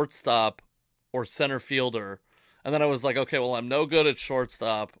a shortstop or center fielder. And then I was like, okay, well, I'm no good at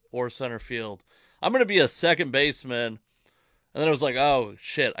shortstop or center field. I'm going to be a second baseman. And then I was like, oh,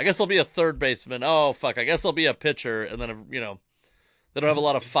 shit, I guess I'll be a third baseman. Oh, fuck, I guess I'll be a pitcher. And then, they don't have a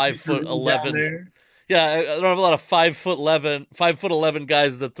lot of Your career down 5'11". there. Yeah, I don't have a lot of 5'11"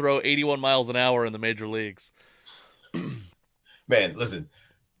 guys that throw 81 miles an hour in the major leagues. Man, listen,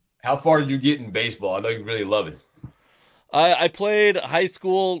 how far did you get in baseball? I know you really love it. I played high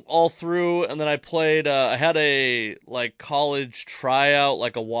school all through, and then I played. I had a like college tryout,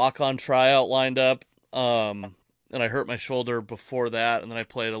 like a walk-on tryout lined up. And I hurt my shoulder before that, and then I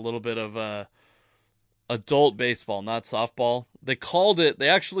played a little bit of adult baseball, not softball. They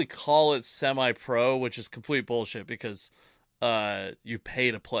actually call it semi-pro, which is complete bullshit because you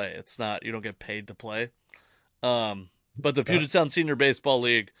pay to play. It's not, you don't get paid to play. But the Yeah. Puget Sound Senior Baseball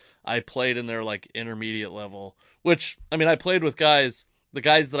League, I played in their like intermediate level, which, I mean, I played with guys. The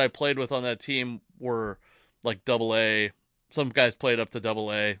guys that I played with on that team were like double A. Some guys played up to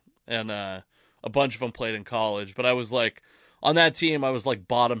double A, and a bunch of them played in college. But I was like, on that team, I was like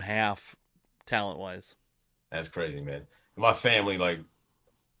bottom half talent-wise. That's crazy, man. My family, like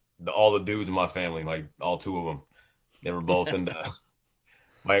all the dudes in my family, like all two of them, they were both in the.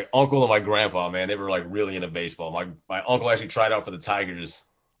 My uncle and my grandpa, man, they were like really into baseball. My uncle actually tried out for the Tigers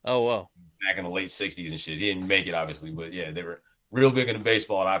Oh, wow. back in the late '60s and shit. He didn't make it, obviously, but yeah, they were real big into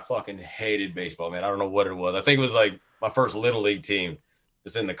baseball, and I fucking hated baseball, man. I don't know what it was. I think it was like my first little league team,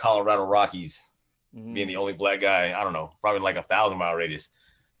 just in the Colorado Rockies, being the only black guy. I don't know, probably like 1,000-mile radius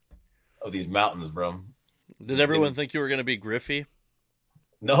of these mountains, bro. Did everyone think you were going to be Griffey?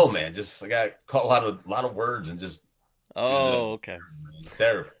 No, man. Just I got caught a lot of words and just. Oh, okay.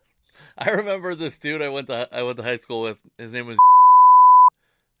 Terrible. I remember this dude I went to high school with. His name was.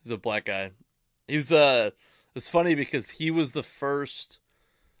 He's a black guy. It's funny because he was the first.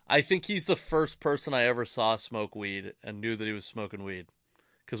 I think he's the first person I ever saw smoke weed and knew that he was smoking weed,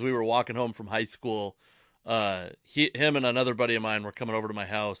 because we were walking home from high school. Him and another buddy of mine were coming over to my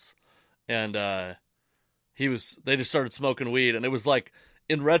house, and they just started smoking weed, and it was like,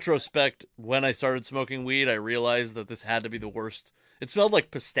 in retrospect, when I started smoking weed, I realized that this had to be the worst. It smelled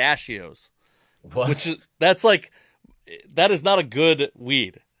like pistachios. What? That is not a good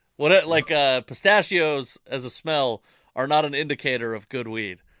weed. Pistachios as a smell are not an indicator of good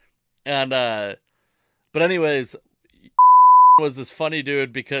weed. And but anyways, was this funny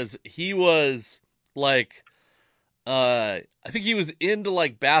dude because he was like, I think he was into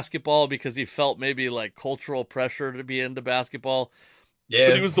like basketball because he felt maybe like cultural pressure to be into basketball. Yeah.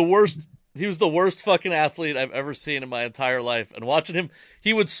 But he was the worst. He was the worst fucking athlete I've ever seen in my entire life. And watching him,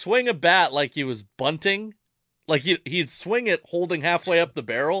 he would swing a bat like he was bunting. Like he'd swing it holding halfway up the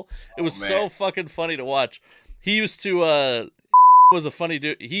barrel. It was so fucking funny to watch. He used to was a funny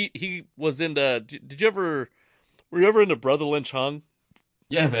dude. He was into. Were you ever into Brother Lynch Hung?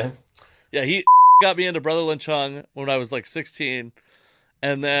 Yeah, man. Yeah, he got me into Brother Lynch Hung when I was like 16,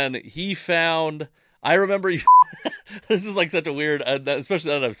 and then he found. I remember this is like such a weird,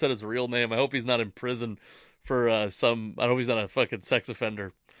 especially now that I've said his real name. I hope he's not in prison for I hope he's not a fucking sex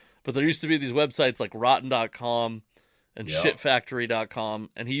offender. But there used to be these websites like rotten.com and shitfactory.com.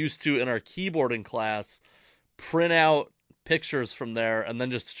 And he used to, in our keyboarding class, print out pictures from there and then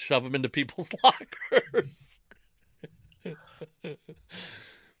just shove them into people's lockers.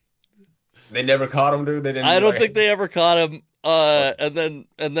 They never caught him, dude. They didn't. I don't think they ever caught him. And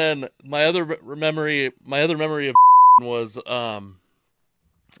then my other memory of was oh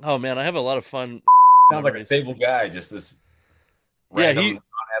man, I have a lot of fun. Sounds like a stable guy, just this random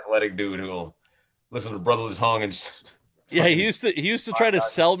athletic dude who'll listen to Brothers Hung and just yeah, he used to try to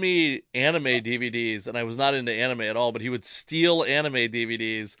sell me anime DVDs, and I was not into anime at all, but he would steal anime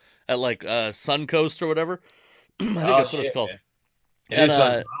DVDs at like Suncoast or whatever. I think that's what it's called.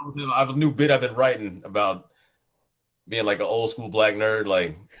 Yeah. I have a new bit I've been writing about being like an old school black nerd,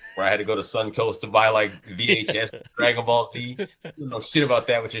 like where I had to go to Suncoast to buy like VHS Dragon Ball Z. You know shit about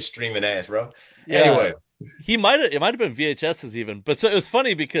that with your streaming ass, bro. Yeah. Anyway, it might have been VHSs even, but so it was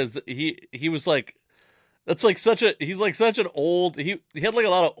funny because he was like, he's like such an old, he had like a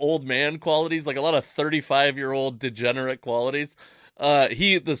lot of old man qualities, like a lot of 35-year-old degenerate qualities.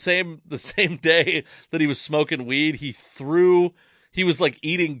 The same day that he was smoking weed, he was like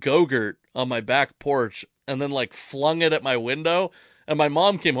eating Go-Gurt on my back porch and then like flung it at my window. And my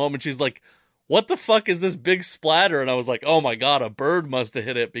mom came home and she's like, "What the fuck is this big splatter?" And I was like, "Oh my God, a bird must have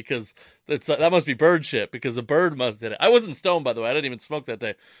hit it because that must be bird shit because a bird must have hit it." I wasn't stoned, by the way. I didn't even smoke that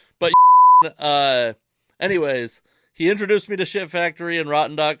day. But anyways, he introduced me to Shit Factory and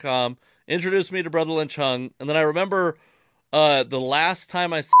Rotten.com, introduced me to Brother Lynch Hung. And then I remember the last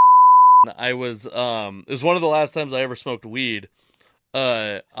time it was one of the last times I ever smoked weed.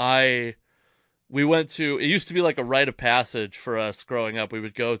 We went to, it used to be like a rite of passage for us growing up. We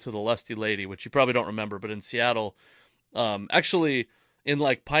would go to the Lusty Lady, which you probably don't remember, but in Seattle, actually in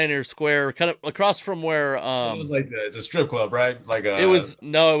like Pioneer Square, kind of across from where, it was like it's a strip club, right? Like it was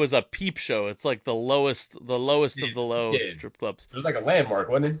a peep show. It's like the lowest of the low strip clubs. It was like a landmark,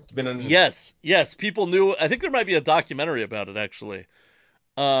 wasn't it? Yes. People knew. I think there might be a documentary about it actually.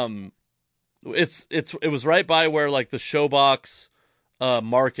 It was right by where like the Showbox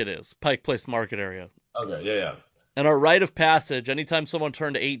market is, Pike Place Market area. Okay, yeah. And our rite of passage, anytime someone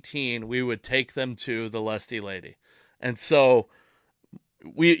turned 18, we would take them to the Lusty Lady. And so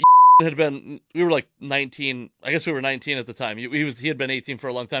we were like 19. I guess we were 19 at the time. He had been 18 for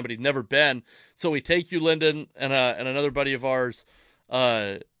a long time, but he'd never been. So we take you, Lyndon, and another buddy of ours,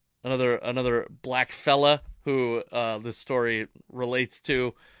 another black fella who this story relates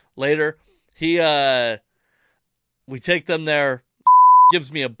to later. We take them there. Gives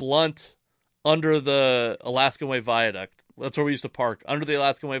me a blunt under the Alaskan Way Viaduct, That's where we used to park, under the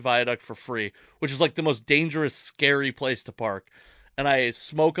Alaskan Way Viaduct for free, which is like the most dangerous, scary place to park. And I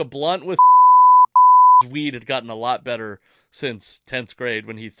smoke a blunt with weed had gotten a lot better since 10th grade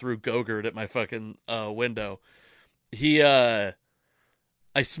when he threw Go-Gurt at my fucking window. I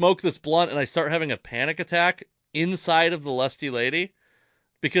smoke this blunt and I start having a panic attack inside of the Lusty Lady,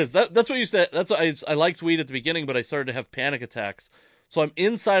 because that's what I liked weed at the beginning, but I started to have panic attacks. So I'm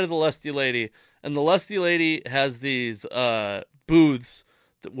inside of the Lusty Lady, and the Lusty Lady has these booths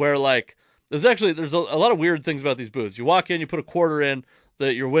where like there's a lot of weird things about these booths. You walk in, you put a quarter in,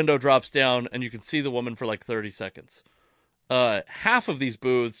 your window drops down, and you can see the woman for like 30 seconds. Half of these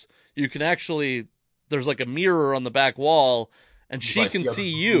booths, you can actually, there's like a mirror on the back wall, and she can see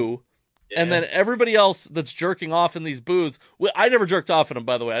you. Yeah. And then everybody else that's jerking off in these booths, I never jerked off in them,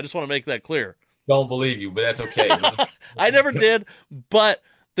 by the way. I just want to make that clear. Don't believe you, but that's okay. I never did, but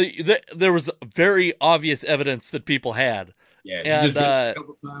there was very obvious evidence that people had. Yeah, and you just a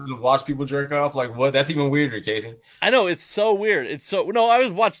couple times to watch people jerk off. Like, what? That's even weirder, Casey. I know, it's so weird. I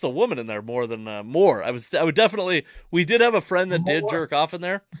would watch the woman in there more than more. I would definitely. We did have a friend that did jerk off in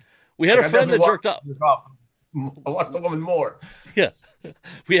there. We had a friend that jerked off. I watched the woman more. Yeah,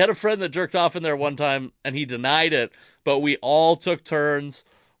 we had a friend that jerked off in there one time, and he denied it. But we all took turns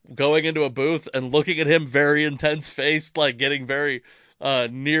going into a booth and looking at him, very intense faced, like getting very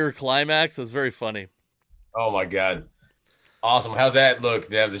near climax. It was very funny. Oh my god. Awesome. How's that look?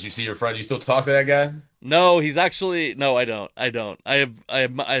 Did you see your friend? You still talk to that guy? No, he's actually no. I don't.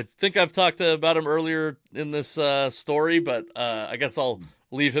 I think I've talked about him earlier in this story, but I guess I'll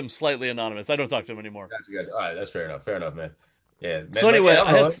leave him slightly anonymous. I don't talk to him anymore. Gotcha, guys. All right, that's fair enough. Fair enough, man. Yeah. Man, so anyway,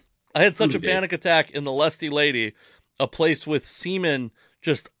 I had such a panic attack in the Lusty Lady, a place with semen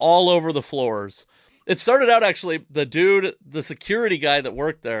just all over the floors. It started out actually, the security guy that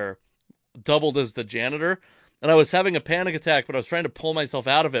worked there, doubled as the janitor. And I was having a panic attack, but I was trying to pull myself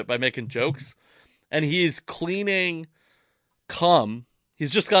out of it by making jokes. And he's cleaning cum. He's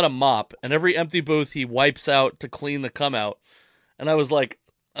just got a mop, and every empty booth he wipes out to clean the cum out. And I was like,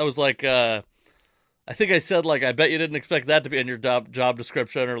 I think I said, like, I bet you didn't expect that to be in your job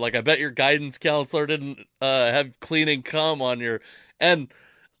description, or like, I bet your guidance counselor didn't have cleaning cum on your. And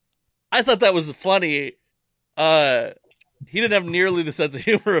I thought that was funny. He didn't have nearly the sense of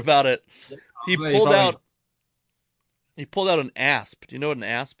humor about it. He pulled out an asp. Do you know what an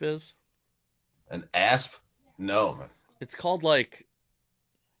asp is? An asp? No, man. It's called like,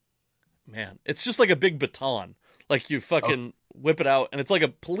 man, it's just like a big baton. Like you fucking whip it out, and it's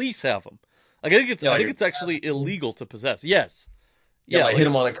like police have them. Like I think it's actually illegal to possess. Yes. Yeah, like hit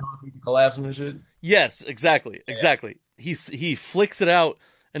him on the concrete to collapse him and shit. Yes, exactly. He flicks it out,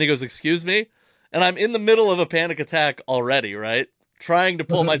 and he goes, "Excuse me," and I'm in the middle of a panic attack already, right? Trying to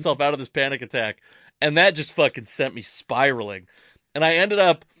pull myself out of this panic attack. And that just fucking sent me spiraling. And I had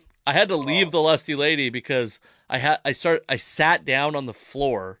to leave the Lusty Lady because I sat down on the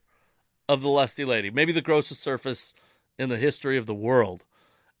floor of the Lusty Lady, maybe the grossest surface in the history of the world.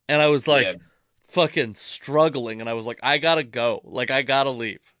 And I was like fucking struggling, and I was like, I gotta go. Like, I gotta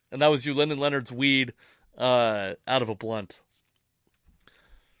leave. And that was Lyndon Leonard's weed out of a blunt.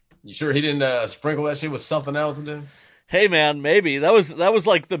 You sure he didn't sprinkle that shit with something else in there? Hey man, maybe that was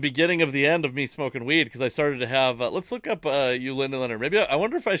like the beginning of the end of me smoking weed, because I started to have. Let's look up Lyndon Leonard. Maybe I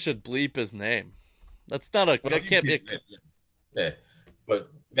wonder if I should bleep his name. That's not a. Well, that can't be. Yeah,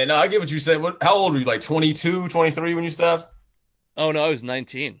 but man, no, I get what you said. How old were you? Like 22, 23 when you stopped? Oh no, I was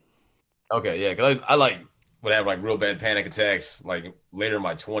 19. Okay, yeah, because I would have like real bad panic attacks like later in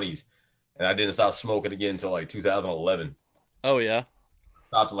my 20s, and I didn't stop smoking again until like 2011. Oh yeah.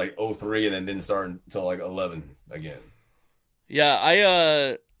 Stopped at like 03 and then didn't start until like 11 again.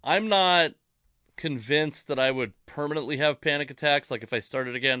 Yeah, I'm not convinced that I would permanently have panic attacks, like if I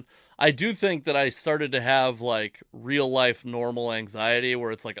started again. I do think that I started to have like real life normal anxiety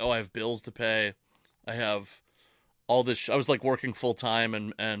where it's like, oh, I have bills to pay. I have all this. I was like working full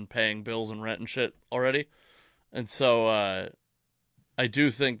time and paying bills and rent and shit already. And so I do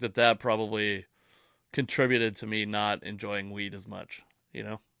think that probably contributed to me not enjoying weed as much, you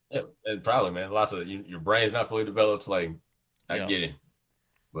know? Yeah, and probably, man. Lots of your brain's not fully developed, like. I get it.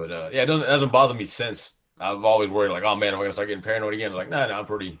 But it doesn't bother me since. I've always worried like, oh man, am I gonna start getting paranoid again? I was like, nah, I'm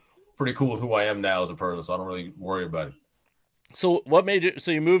pretty cool with who I am now as a person, so I don't really worry about it. So what made you?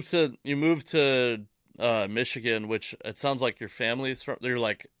 So you moved to Michigan, which it sounds like your family's from. They're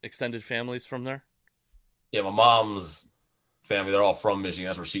like extended families from there. Yeah, my mom's family, they're all from Michigan.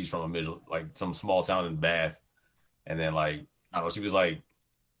 That's where she's from, like some small town in Bath. And then like I don't know, she was like,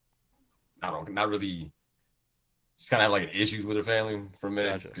 I don't know, not really. She kind of had like issues with her family for a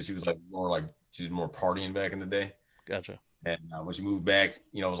minute because she was like she's more partying back in the day. Gotcha. And when she moved back,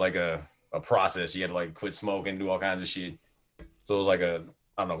 it was like a process. She had to like quit smoking, do all kinds of shit. So it was like I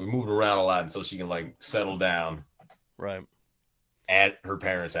don't know, we moved around a lot until she can like settle down Right. at her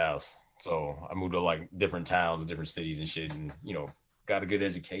parents' house. So I moved to like different towns, different cities and shit, and got a good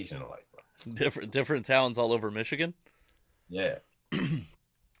education. Like, Different towns all over Michigan. yeah.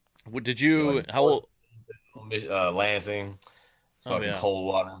 Did you? Like How old? Lansing, Oh fucking yeah.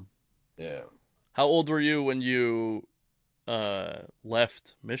 Coldwater. Yeah. How old were you when you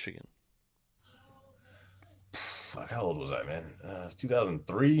left Michigan? Fuck, how old was I, man?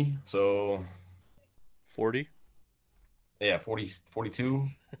 2003. So 40? yeah, 40, 42,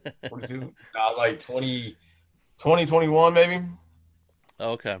 42. I was like 21 maybe.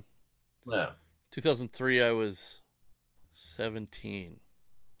 Oh, okay. Yeah. 2003 I was 17.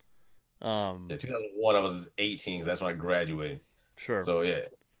 Yeah, 2001 I was 18 'cause that's when I graduated. Sure. So yeah,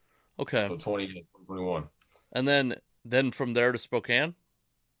 Okay. so 2021. And then from there to Spokane?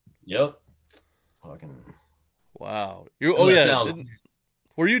 Yep. Fucking. Wow. I know that Yeah, sounds.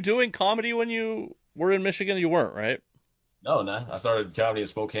 were you doing comedy when you were in Michigan? You weren't, right? No, nah. I started comedy in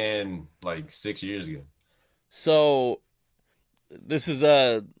Spokane like 6 years ago. So this is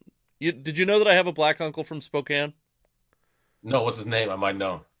did you know that I have a black uncle from Spokane? No, what's his name? I might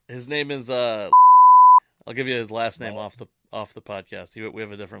know. His name is I'll give you his last name No. off the podcast. We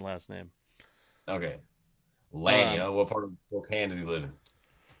have a different last name. Okay. Lanny, Um huh? What part of Spokane does he live in?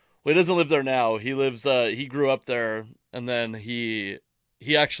 well, he doesn't live there now. He grew up there and then he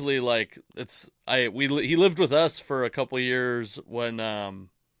actually like he lived with us for a couple years when I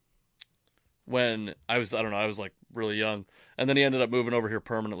don't know, I was like really young. And then he ended up moving over here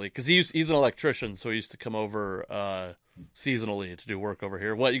permanently cuz he's an electrician, so he used to come over seasonally to do work over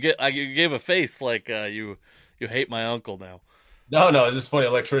here. What you gave a face like you hate my uncle now. No, it's just funny.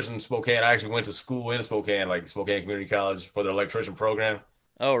 Electrician in Spokane. I actually went to school in Spokane, like Spokane Community College, for their electrician program.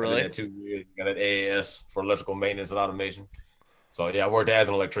 Oh, I did really? that 2 years. Got an AAS for electrical maintenance and automation. So yeah, I worked as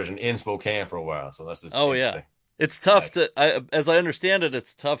an electrician in Spokane for a while. So that's just Oh, yeah. interesting. It's tough Like, as I understand it,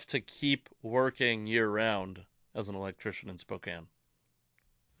 it's tough to keep working year round as an electrician in Spokane.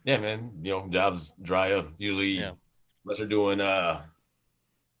 yeah, man, jobs dry up Yeah, usually unless you're doing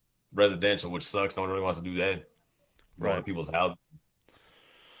residential, which sucks. No one really wants to do that. Going to right. people's houses,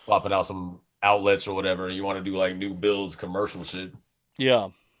 swapping out some outlets or whatever. You want to do like new builds, commercial shit. Yeah.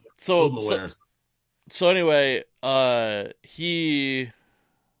 Build So in the so winters. so anyway, he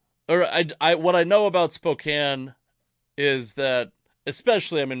or I what I know about Spokane is that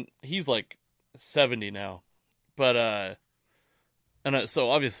especially I mean, he's like 70 now. But so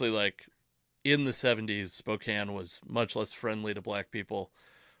obviously like in the 70s Spokane was much less friendly to black people.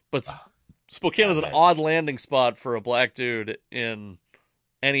 But Spokane I is an imagine odd landing spot for a black dude in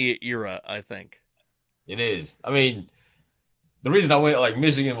any era, I think. it is. I mean, the reason I went like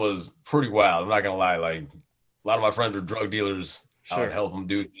Michigan was pretty wild. I'm not gonna lie. Like a lot of my friends were drug dealers. I would Sure. help them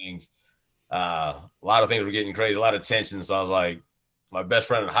do things. A lot of things were getting crazy, a lot of tension. So I was like, my best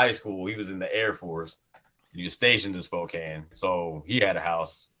friend in high school, he was in the Air Force. He was stationed in Spokane, so he had a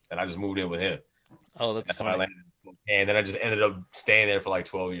house, and I just moved in with him. Oh, And that's that's how I funny. landed in Spokane. Then I just ended up staying there for like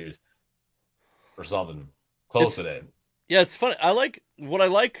 12 years or something close It's to that. Yeah, it's funny.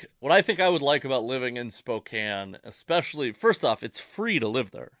 What I think I would like about living in Spokane, especially first off, it's free to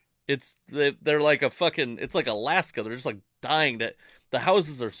live there. They're like a fucking it's like Alaska. They're just like dying to the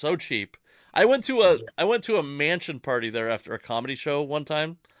houses are so cheap. I went to a mansion party there after a comedy show one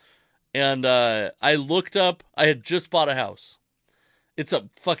time, and I looked up. I had just bought a house. It's a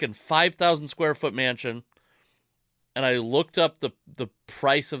fucking 5,000 square foot mansion, and I looked up the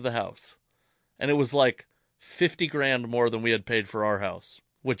price of the house, and it was like 50 grand more than we had paid for our house,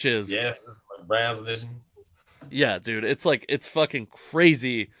 which is Yeah, like Browns edition. yeah, dude, it's like it's fucking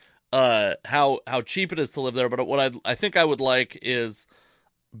crazy how cheap it is to live there. But what I think I would like is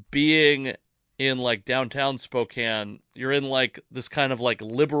being in like downtown Spokane. You're in like this kind of like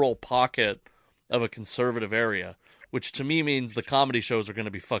liberal pocket of a conservative area, which to me means the comedy shows are going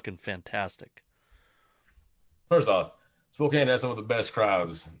to be fucking fantastic. First off, Spokane has some of the best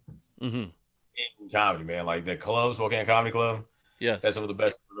crowds Mhm. in comedy, man. Like the club, Spokane Comedy Club. That's Yes. some of the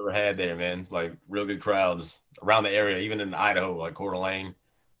best I've ever had there, man. Like real good crowds around the area, even in Idaho, like Coeur d'Alene,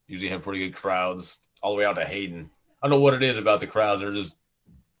 usually have pretty good crowds all the way out to Hayden. I don't know what it is about the crowds. They're just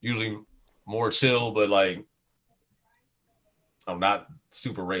usually more chill, but like I'm not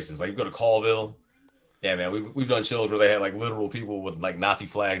super racist. Like you go to Colville, yeah, man. We've done shows where they had like literal people with like Nazi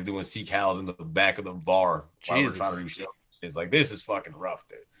flags doing sea cows in the back of the bar while we're trying to Jesus. do shows. It's like this is fucking rough,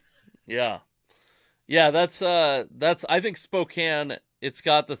 dude. Yeah. Yeah, that's I think Spokane it's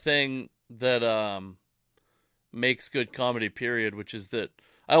got the thing that makes good comedy, period, which is that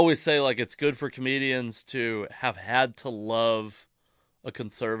I always say, like, it's good for comedians to have had to love a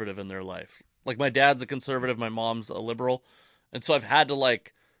conservative in their life. Like, my dad's a conservative, my mom's a liberal, and so I've had to,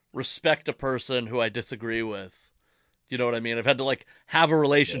 like, respect a person who I disagree with. You know what I mean? I've had to, like, have a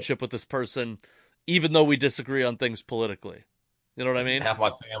relationship with this person even though we disagree on things politically. You know what I mean? Half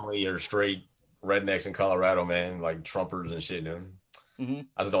my family are straight rednecks in Colorado, man, like Trumpers and shit, dude. Mm-hmm.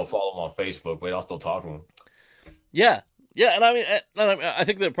 I just don't follow them on Facebook, but I'll still talk to them. Yeah. Yeah, and I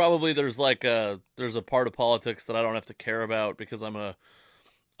think that probably there's a part of politics that I don't have to care about because I'm a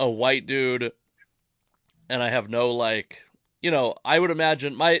white dude and I have no, like, I would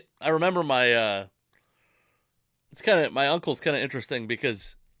imagine I remember my my uncle's kind of interesting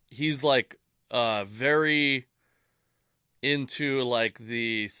because he's like very into like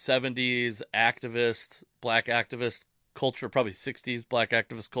the 70s black activist culture, probably 60s black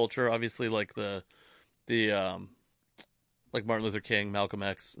activist culture, obviously like the like Martin Luther King, Malcolm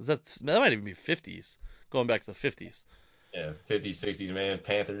X. That might even be 50s, going back to the 50s. Yeah, 50s, 60s, man.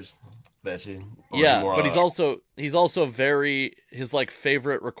 Panthers, that shit. Yeah, but he's also very, his like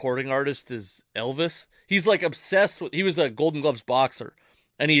favorite recording artist is Elvis. He's like obsessed with, he was a Golden Gloves boxer,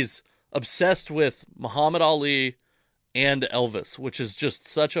 and he's obsessed with Muhammad Ali and Elvis, which is just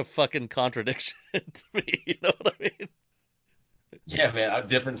such a fucking contradiction to me. You know what I mean? Yeah, man. At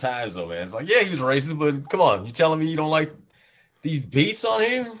different times, though, man. It's like, yeah, he was racist, but come on, you telling me you don't like these beats on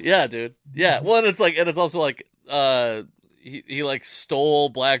him? Yeah, dude. Yeah. Well, and it's also like, he like stole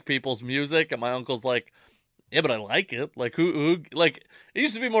black people's music, and my uncle's like, yeah, but I like it. Like, who, like, it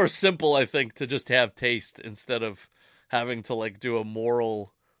used to be more simple, I think, to just have taste instead of having to like do a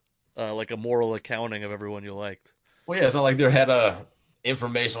moral accounting of everyone you liked. Well, yeah, it's not like there had a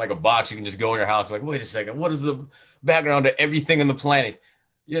information like a box you can just go in your house like, wait a second, what is the background to everything on the planet?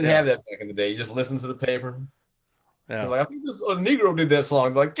 You didn't have that back in the day. You just listened to the paper. Yeah. Like, I think this a Negro did that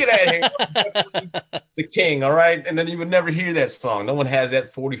song. Like, get out of here, the King, all right? And then you would never hear that song. No one has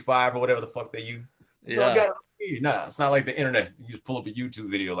that 45 or whatever the fuck they use. Yeah. No, I got it. Nah, it's not like the internet. You just pull up a YouTube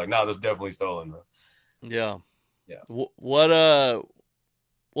video. Like, nah, that's definitely stolen, bro. Yeah. Yeah. Well,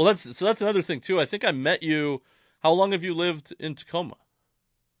 that's another thing too. I think I met you. How long have you lived in Tacoma?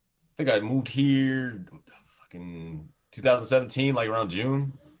 I think I moved here fucking 2017, like around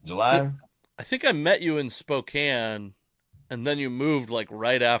June, July. I think I met you in Spokane, and then you moved like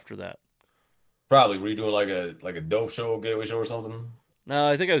right after that. Probably were you doing like a dope show, gateway show or something? No,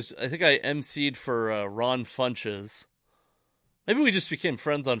 I think I emceed for Ron Funches. Maybe we just became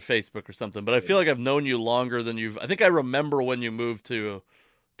friends on Facebook or something. But I feel like I've known you longer than you've. I think I remember when you moved to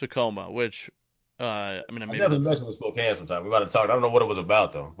Tacoma, which I mean, I never mentioned with Spokane sometime. We might have talked. I don't know what it was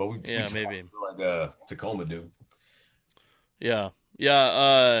about though, but we maybe like Tacoma dude. Yeah.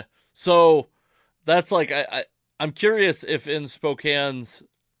 So that's like I'm curious if in Spokane's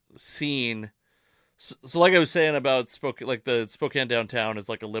scene. So like I was saying about Spokane, like the Spokane downtown is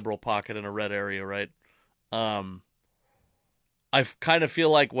like a liberal pocket in a red area, right? I kind of feel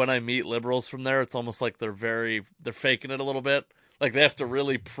like when I meet liberals from there, it's almost like they're faking it a little bit. Like they have to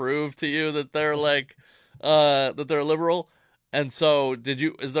really prove to you that they're like, that they're liberal. And so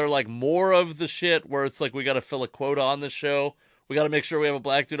is there like more of the shit where it's like, we got to fill a quota on the show? We got to make sure we have a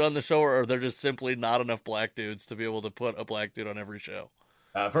black dude on the show, or are there just simply not enough black dudes to be able to put a black dude on every show?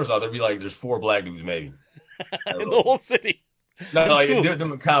 First off, there'd be like there's 4 black dudes maybe in the whole city. No, like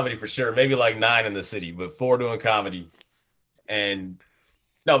doing comedy for sure. Maybe like 9 in the city, but 4 doing comedy. And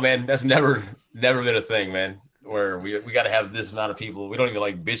no, man, that's never been a thing, man. Where we got to have this amount of people. We don't even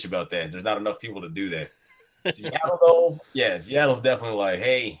like bitch about that. There's not enough people to do that. Seattle though, yeah, Seattle's definitely like,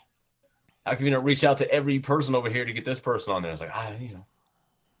 hey, how can we not reach out to every person over here to get this person on there? It's like, I didn't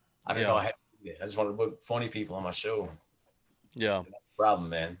know I had to do that. I just wanted to book funny people on my show. Yeah. Problem,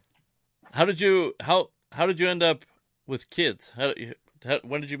 man. How did you end up with kids?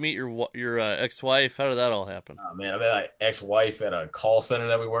 When did you meet your ex-wife? How did that all happen? Oh, man, I met my ex-wife at a call center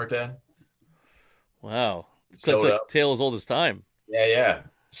that we worked at. Wow, that's like a tale as old as time. Yeah.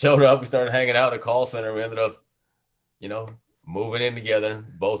 Showed up. We started hanging out at a call center. We ended up, moving in together.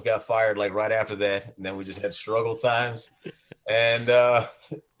 Both got fired like right after that. And then we just had struggle times. And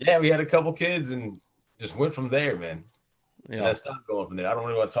we had a couple kids and just went from there, man. Yeah. And I stopped going from there. I don't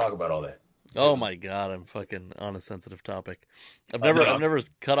really want to talk about all that. Oh my God, I'm fucking on a sensitive topic. I've never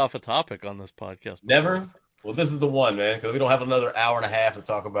cut off a topic on this podcast before. Never? Well, this is the one, man, because we don't have another hour and a half to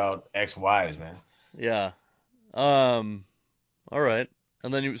talk about ex-wives, man. Yeah. All right.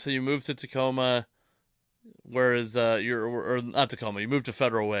 And then you moved to Tacoma, whereas or not Tacoma, you moved to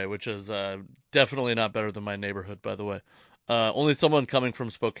Federal Way, which is definitely not better than my neighborhood, by the way. Only someone coming from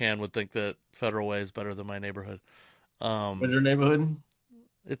Spokane would think that Federal Way is better than my neighborhood. What's your neighborhood?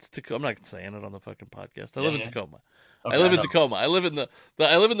 It's Tacoma. I'm not saying it on the fucking podcast. I Yeah, live in yeah. Tacoma. Okay, I live I in know. Tacoma. I live in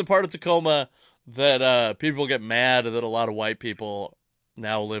I live in the part of Tacoma that people get mad that a lot of white people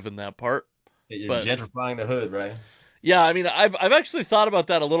now live in that part. You're But gentrifying the hood, right? yeah, I mean, I've actually thought about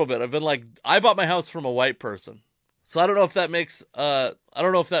that a little bit. I've been like, I bought my house from a white person, so I don't know if that makes I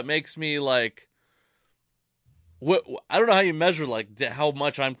don't know if that makes me like what I don't know how you measure like how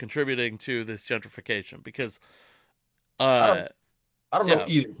much I'm contributing to this gentrification because I don't. I don't know yeah.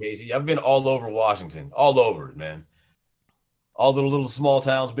 either, Casey. I've been all over Washington, all over it, man. All the little small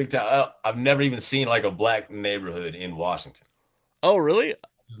towns, big town. I've never even seen like a black neighborhood in Washington. Oh, really?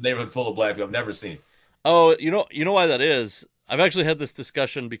 Just a neighborhood full of black people. I've never seen it. Oh, you know why that is? I've actually had this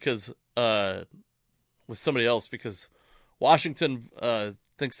discussion because with somebody else because Washington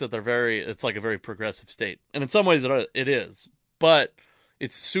thinks that it's like a very progressive state. And in some ways it is, but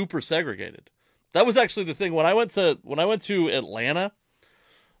it's super segregated. That was actually the thing when I went to Atlanta,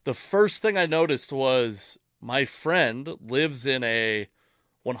 the first thing I noticed was my friend lives in a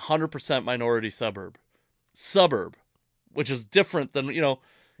 100% minority suburb, which is different than, Yeah.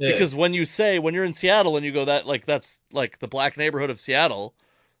 because when you're in Seattle and you go that's like the black neighborhood of Seattle,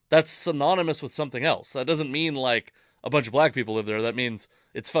 that's synonymous with something else. That doesn't mean like a bunch of black people live there. That means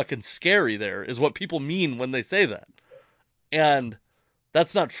it's fucking scary there, is what people mean when they say that. And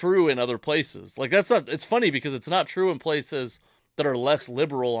that's not true in other places. Like it's funny because it's not true in places that are less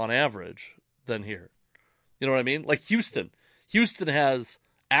liberal on average than here. You know what I mean? Like Houston. Houston has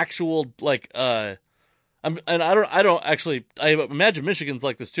actual I imagine Michigan's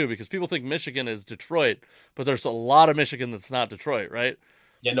like this too because people think Michigan is Detroit, but there's a lot of Michigan that's not Detroit, right?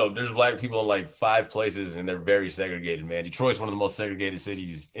 Yeah, no, there's black people in like 5 places and they're very segregated, man. Detroit's one of the most segregated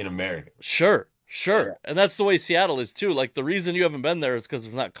cities in America. Sure. Yeah. And that's the way Seattle is too. Like the reason you haven't been there is because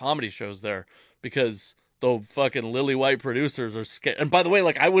there's not comedy shows there because the fucking lily white producers are scared. And by the way,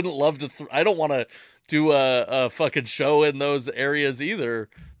 like I wouldn't love to. I don't want to do a fucking show in those areas either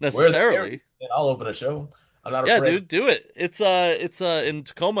Where's the area? necessarily. Man, I'll open a show. I'm not Yeah, afraid. dude, do it. It's in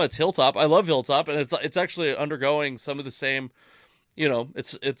Tacoma. It's Hilltop. I love Hilltop, and it's actually undergoing some of the same.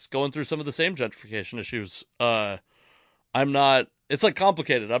 It's going through some of the same gentrification issues. I'm not. It's like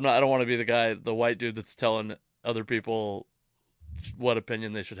complicated. I don't want to be the white dude that's telling other people what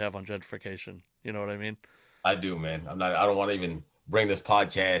opinion they should have on gentrification. You know what I mean? I do, man. I don't want to even bring this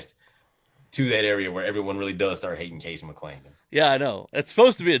podcast to that area where everyone really does start hating Casey McLean. Yeah, I know. It's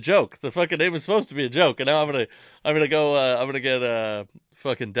supposed to be a joke. The fucking name is supposed to be a joke, and now I'm gonna get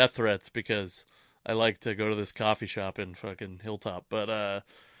fucking death threats because I like to go to this coffee shop in fucking Hilltop. But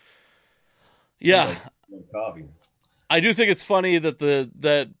yeah, Like coffee. I do think it's funny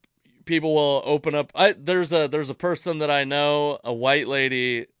that people will open up. There's a person that I know, a white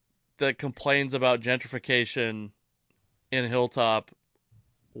lady, that complains about gentrification in Hilltop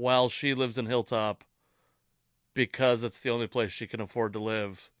while she lives in Hilltop because it's the only place she can afford to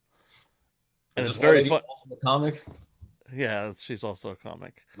live. And Is it's this very lady fun. also a comic? Yeah, she's also a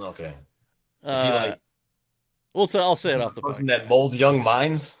comic. Okay. Is she like I'll say it off the person podcast. that molds young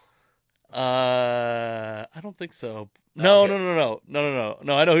minds? I don't think so. No, Okay. no.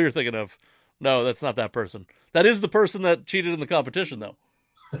 I know who you're thinking of. No, that's not that person. That is the person that cheated in the competition, though.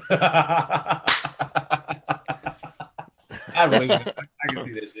 I can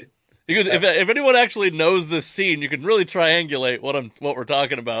see this shit. If anyone actually knows this scene, you can really triangulate what we're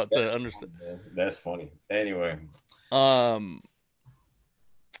talking about to understand. That's funny. Anyway,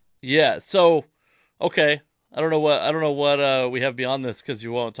 Yeah. So, okay. I don't know what we have beyond this because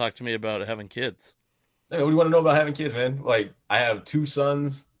you won't talk to me about having kids. hey, what do you want to know about having kids, man? Like, I have 2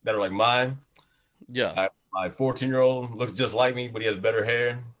 sons that are like mine. Yeah. My 14-year-old looks just like me, but he has better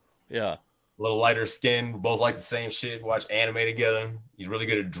hair, Yeah. a little lighter skin. We both like the same shit. Watch anime together. He's really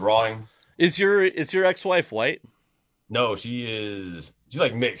good at drawing. Is your ex-wife white? No, she's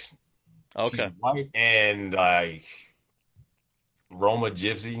like mixed. She's Okay. white and like Roma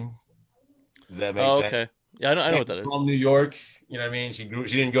gypsy. Does that make sense? Okay. Yeah, I know what that is. From New York, you know what I mean? She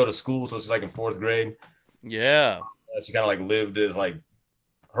didn't go to school, so she's like in 4th grade. Yeah. She kind of like lived as like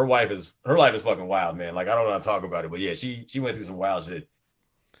her life is fucking wild, man. Like I don't want to talk about it, but yeah, she went through some wild shit.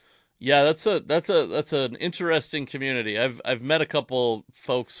 Yeah, that's an interesting community. I've met a couple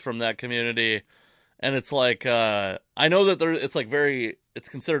folks from that community, and it's like I know that it's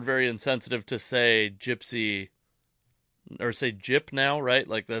considered very insensitive to say gypsy or say gyp now, right?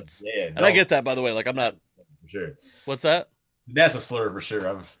 Like that's Yeah, and I get that, by the way. Like I'm not. for sure. What's that? That's a slur for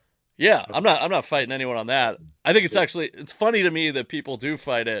sure. Yeah, I'm not fighting anyone on that. I think it's funny to me that people do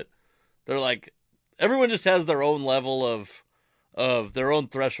fight it. They're like, everyone just has their own level of their own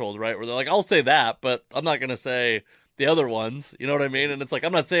threshold, right? Where they're like, I'll say that, but I'm not gonna say the other ones. You know what I mean? And it's like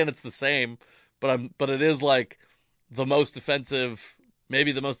I'm not saying it's the same, but it is like the most offensive,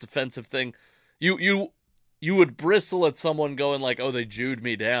 maybe the most offensive thing. You would bristle at someone going like, "Oh, they Jewed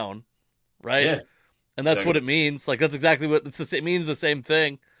me down," right? Yeah, And that's exactly. what it means. Like that's exactly what it means. The same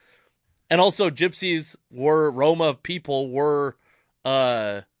thing. And also, gypsies were Roma people were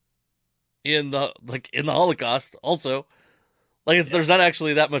uh in the Holocaust. Also, like there's not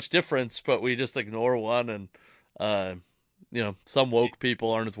actually that much difference, but we just ignore one, and uh, some woke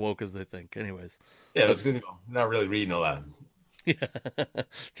people aren't as woke as they think. Anyways, Yeah, that's not really reading a lot. yeah,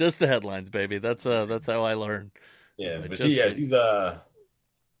 just the headlines, baby. That's how I learn. Yeah, Like, but just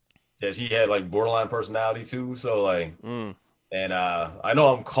she had like borderline personality too. So like, mm, and I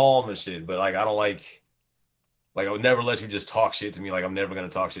know I'm calm and shit, but like I don't like I would never let you just talk shit to me. Like I'm never gonna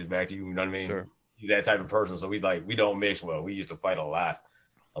talk shit back to you. You know what I mean? sure. He's that type of person. So we don't mix well. We used to fight a lot,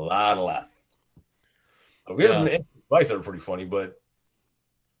 a lot, a lot. So we have some Yeah. fights that are pretty funny, but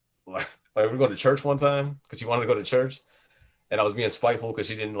like we were going to church one time because she wanted to go to church, and I was being spiteful because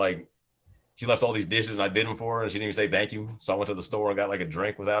she didn't like she left all these dishes and I did them for her and she didn't even say thank you. So I went to the store and got like a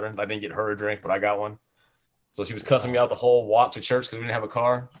drink without her. I didn't get her a drink, but I got one. So she was cussing me out the whole walk to church because we didn't have a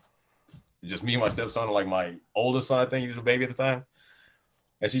car. Just me and my stepson, and like my oldest son, I think he was a baby at the time.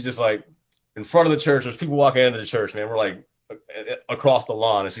 And she's just like in front of the church. There's people walking into the church, man. We're like across the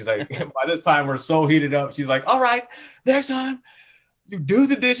lawn. And she's like, by this time we're so heated up. She's like, all right, next time you do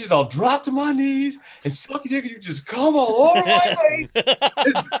the dishes, I'll drop to my knees and suck your dick and you just come all over my face.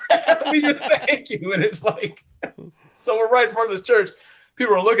 Thank you. And it's like, so we're right in front of this church.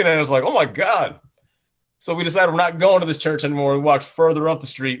 People are looking at us like, oh my God. So we decided we're not going to this church anymore. We walked further up the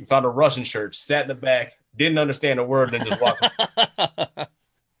street and found a Russian church, sat in the back, didn't understand a word, and then just walked.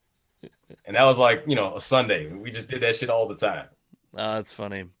 And that was like, a Sunday. We just did that shit all the time. Oh, that's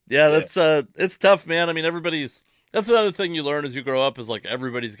funny. Yeah, that's it's tough, man. I mean, that's another thing you learn as you grow up is like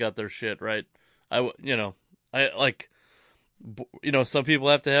everybody's got their shit, right? Some people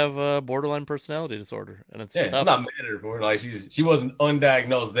have to have a borderline personality disorder, and it's tough. I'm not mad at her for it. Like she wasn't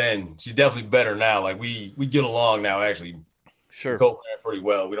undiagnosed then. She's definitely better now. Like we get along now. Actually, Sure, co-parent pretty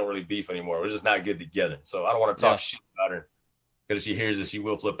well. We don't really beef anymore. We're just not good together. So I don't want to talk shit about her because if she hears this, she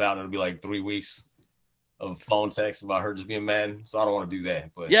will flip out, and it'll be like 3 weeks of phone text about her just being mad. So I don't want to do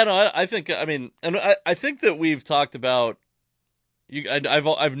that. But yeah, no, I think I think that we've talked about you.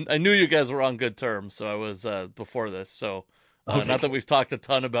 I knew you guys were on good terms, so I was before this. So okay. not that we've talked a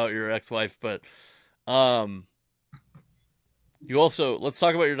ton about your ex-wife, but you also let's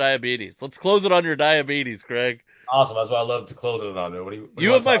talk about your diabetes. Let's close it on your diabetes, Greg. Awesome. That's why I love to close it on there. What do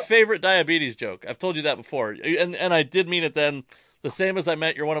you have my favorite diabetes joke. I've told you that before, and I did mean it then. The same as I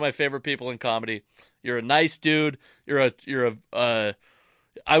meant. You're one of my favorite people in comedy. You're a nice dude. I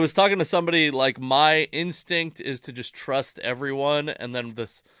was talking to somebody like my instinct is to just trust everyone, and then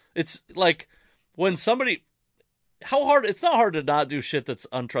it's like when somebody, it's not hard to not do shit that's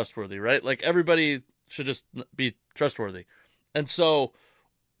untrustworthy, right? Like everybody should just be trustworthy, and so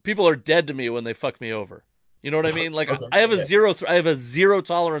people are dead to me when they fuck me over. You know what I mean? Like okay. I have a zero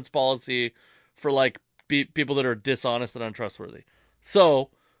tolerance policy for like people that are dishonest and untrustworthy.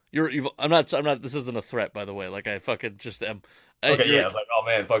 So I'm not. This isn't a threat, by the way. Like I fucking just am. Okay, yeah. I was like, oh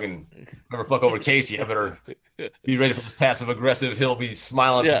man, never fuck over Casey. I better be ready for this passive aggressive. He'll be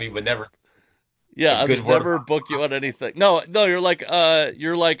smiling to me, but never. Yeah, I'll just never book you on anything. No, you're like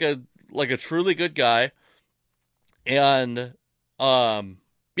a truly good guy, and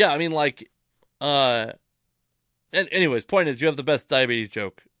yeah, I mean like and anyways, point is you have the best diabetes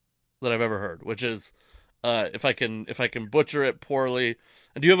joke that I've ever heard, which is if I can butcher it poorly.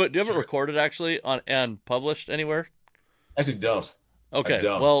 And do you have it recorded actually and published anywhere? Actually, don't. Okay.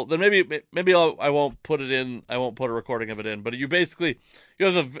 Well, then maybe I won't put it in. I won't put a recording of it in. But you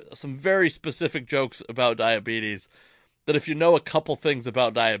have some very specific jokes about diabetes that if you know a couple things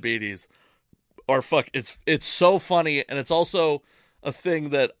about diabetes, it's so funny, and it's also a thing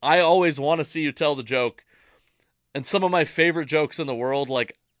that I always want to see you tell the joke. And some of my favorite jokes in the world,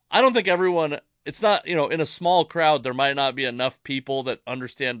 like I don't think everyone. It's not, in a small crowd, there might not be enough people that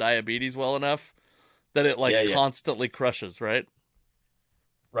understand diabetes well enough that it constantly crushes, right?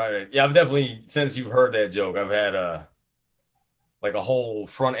 Right. Yeah, I've definitely, since you've heard that joke, I've had a whole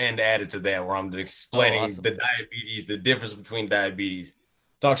front end added to that where I'm explaining the diabetes, the difference between diabetes.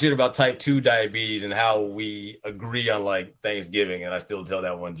 Talk shit about type 2 diabetes and how we agree on like Thanksgiving, and I still tell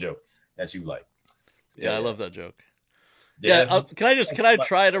that one joke that you like. Yeah, I love that joke. Yeah, can I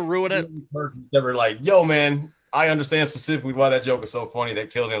try to ruin it? Person ever like, yo, man, I understand specifically why that joke is so funny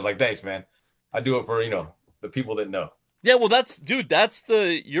that kills him. I was like, thanks, man. I do it for the people that know. Yeah, well,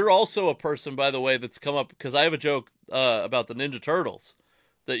 you're also a person, by the way, that's come up because I have a joke about the Ninja Turtles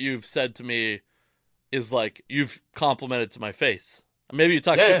that you've said to me is like you've complimented to my face. Maybe you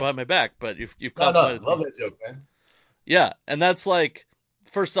talk Yeah, shit yeah. behind my back, but you've No, complimented love me. that joke, man. Yeah, and that's like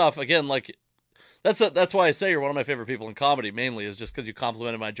first off, again, like that's why I say you're one of my favorite people in comedy. Mainly is just because you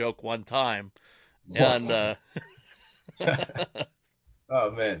complimented my joke one time, and Once.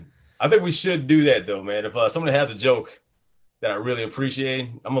 Oh man, I think we should do that though, man. If somebody has a joke that I really appreciate,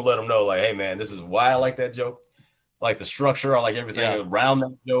 I'm gonna let them know, like, hey, man, this is why I like that joke. I like the structure, I like everything yeah, around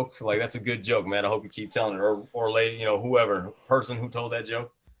that joke. Like, that's a good joke, man. I hope you keep telling it, or lady, whoever person who told that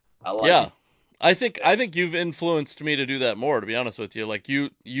joke. I like yeah. it. I think you've influenced me to do that more. To be honest with you, like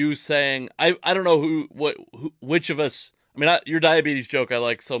you saying I don't know which of us. I mean, your diabetes joke I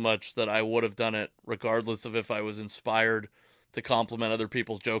like so much that I would have done it regardless of if I was inspired to compliment other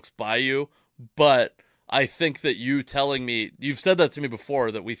people's jokes by you. But I think that you telling me you've said that to me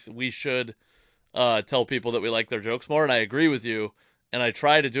before that we should tell people that we like their jokes more, and I agree with you. And I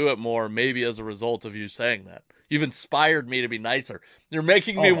try to do it more, maybe as a result of you saying that. You've inspired me to be nicer. You're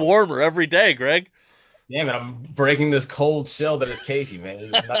making me Oh my, warmer every day, Greg. damn it! I'm breaking this cold shell that is Casey, man.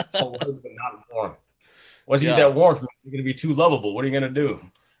 It's not cold, but not warm. Once you get Yeah. that warmth, you're gonna be too lovable. What are you gonna do?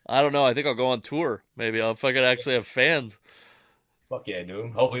 I don't know. I think I'll go on tour. Maybe if I could actually have fans. Fuck yeah,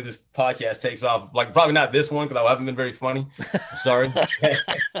 dude. Hopefully this podcast takes off. Like, probably not this one because I haven't been very funny. I'm sorry.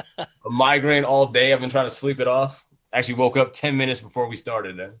 A migraine all day. I've been trying to sleep it off. Actually woke up 10 minutes before we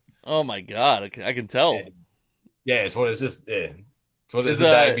started. Oh my god, I can Yeah, tell. yeah, it's what it's just. Yeah, it's what it's Is the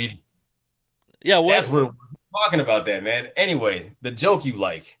diabetes. yeah, That's what what we're talking about, that man. Anyway, the joke you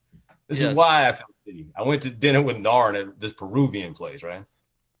like. This is yes. why I felt shitty. I went to dinner with Narn at this Peruvian place, right?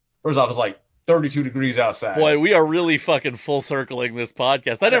 First off, it's like 32 degrees outside. Boy, we are really fucking full circling this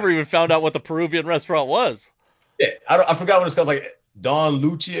podcast. I Yeah, never even found out what the Peruvian restaurant was. yeah. I forgot what it's called, like Don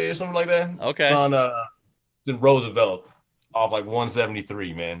Lucia or something like that. It's Okay. on it's in Roosevelt, off like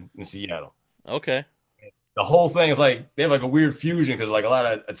 173, man, in Seattle. Okay. The whole thing is like they have like a weird fusion because like a lot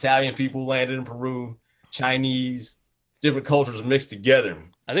of Italian people landed in Peru, Chinese, different cultures mixed together.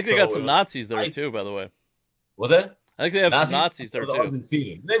 I think they got So it some was Nazis there nice. too, by the way. Was that I think they have some Nazis Nazis there or the too.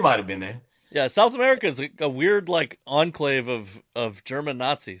 Argentina? They might have been there. Yeah, South America is a weird like enclave of German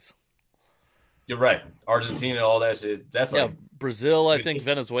Nazis. You're right. Argentina, all that shit. That's Yeah, like, Brazil, I think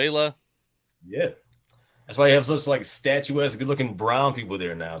Venezuela. yeah. That's why you have such like statuesque, good looking brown people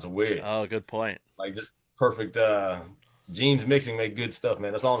there now. It's weird. Oh, good point. Like just perfect genes mixing make good stuff,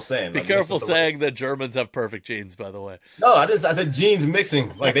 man. That's all I'm saying. Be Like mix careful up the right. saying that Germans have perfect genes, by the way. No, I didn't. I said genes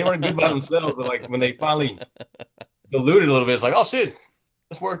mixing. Like they weren't good by themselves, but like when they finally diluted a little bit, it's like, oh shit,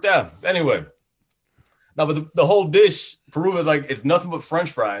 this worked out. Anyway, no, but the whole dish, Peru is like it's nothing but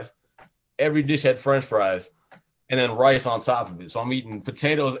French fries. Every dish had French fries, and then rice on top of it. So I'm eating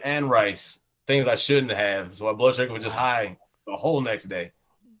potatoes and rice, things I shouldn't have. So my blood sugar was just high the whole next day.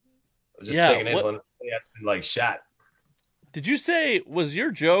 I was just Yeah, taking insulin, like shot. did you say was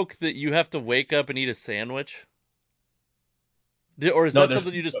your joke that you have to wake up and eat a sandwich? Or is No, that there's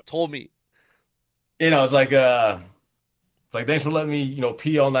something you just told me? it's like thanks for letting me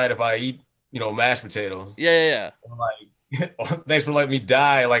pee all night if I eat mashed potatoes. Yeah. Or like thanks for letting me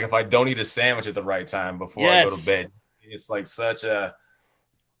die like if I don't eat a sandwich at the right time before I go to Yes. bed. It's like such a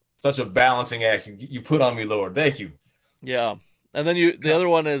balancing act you put on me, Lord. Thank you. Yeah. And then the other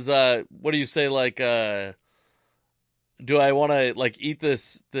one is what do you say like do I want to like eat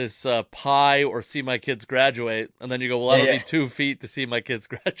this pie or see my kids graduate? And then you go, well, I don't need 2 feet to see my kids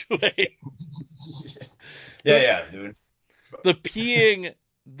graduate. Yeah, dude. The peeing,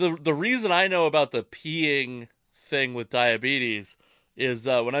 the reason I know about the peeing thing with diabetes is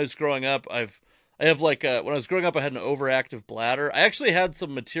when I was growing up, when I was growing up, I had an overactive bladder. I actually had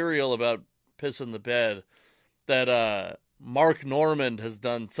some material about piss in the bed that Mark Normand has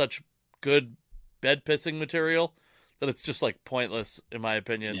done such good bed pissing material that it's just like pointless in my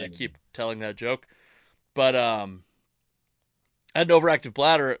opinion to keep telling that joke. But I had an overactive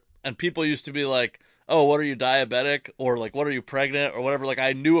bladder, and people used to be like, "Oh, what are you, diabetic?" or like, "What are you, pregnant?" or whatever. Like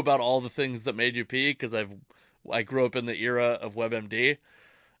I knew about all the things that made you pee because I grew up in the era of WebMD,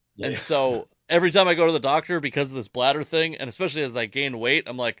 and so every time I go to the doctor because of this bladder thing, and especially as I gain weight,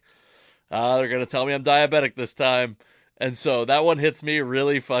 I'm like, they're gonna tell me I'm diabetic this time. And so that one hits me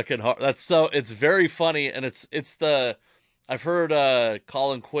really fucking hard. It's very funny, and I've heard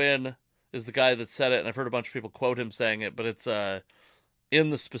Colin Quinn is the guy that said it, and I've heard a bunch of people quote him saying it, but it's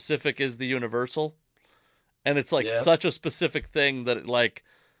in the specific is the universal. And it's like such a specific thing that like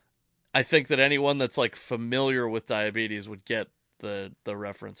I think that anyone that's like familiar with diabetes would get the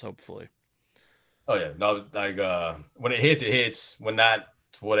reference, hopefully. Oh yeah, no, like when it hits, it hits. When not,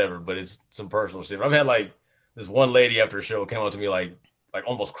 whatever. But it's some personal shit. I've had like this one lady after the show came up to me like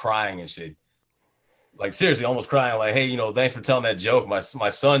almost crying and shit. Like seriously, almost crying. Like, hey, thanks for telling that joke. My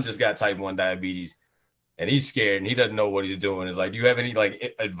son just got type 1 diabetes, and he's scared and he doesn't know what he's doing. It's like, do you have any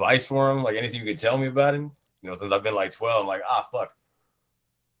like advice for him? Like anything you could tell me about him? Since I've been like 12, I'm like, fuck.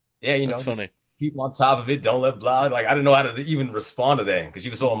 Yeah, That's just funny. keep on top of it. Don't let blah. Like, I didn't know how to even respond to that because she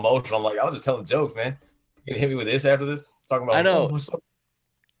was so emotional. I'm like, I'll just tell a joke, man. You gonna hit me with this after this? Talking I about, oh, know. what's up?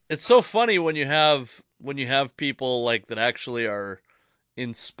 It's so funny when you have people like that actually are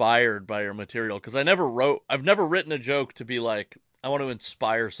inspired by your material, because I've never written a joke to be like, I want to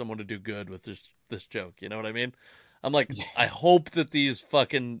inspire someone to do good with this joke. You know what I mean? I'm like, I hope that these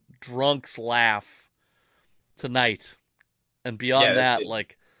fucking drunks laugh tonight, and Yeah, beyond that's that, it.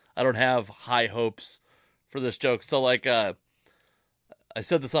 like, I don't have high hopes for this joke. So like, I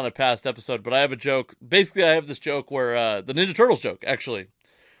said this on a past episode, but I have a joke. Basically, I have this joke where the Ninja Turtles joke, actually.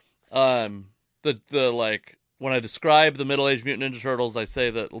 Um, the like when I describe the middle-aged mutant Ninja Turtles, I say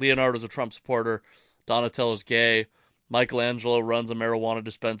that Leonardo's a Trump supporter, Donatello's gay, Michelangelo runs a marijuana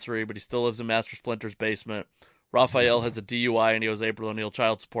dispensary, but he still lives in Master Splinter's basement. Raphael has a DUI and he owes April O'Neil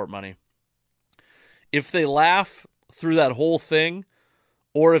child support money. If they laugh through that whole thing,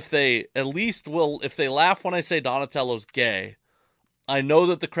 or if they at least will, if they laugh when I say Donatello's gay, I know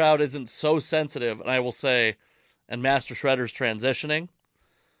that the crowd isn't so sensitive, and I will say, and Master Shredder's transitioning,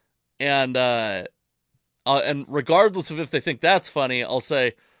 and and regardless of if they think that's funny, I'll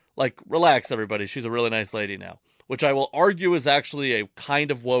say, like, relax, everybody. She's a really nice lady now, which I will argue is actually a kind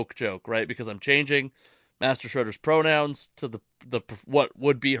of woke joke, right? Because I'm changing Master Shredder's pronouns to the what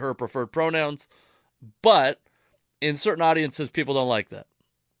would be her preferred pronouns, but in certain audiences, people don't like that.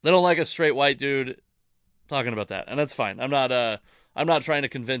 They don't like a straight white dude talking about that, and that's fine. I'm not trying to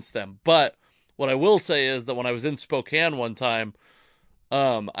convince them, but what I will say is that when I was in Spokane one time,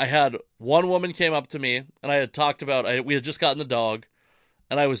 I had one woman came up to me, and I had talked about we had just gotten the dog,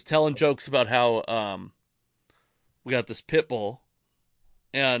 and I was telling jokes about how we got this pit bull,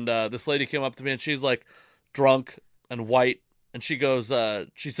 and this lady came up to me, and she's like drunk and white, and she goes,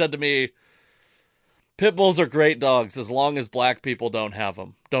 she said to me, "Pit bulls are great dogs as long as black people don't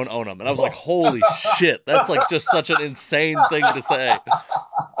own them." And I was like, "Holy shit, that's like just such an insane thing to say."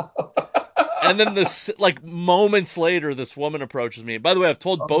 And then this, like, moments later, this woman approaches me. By the way, I've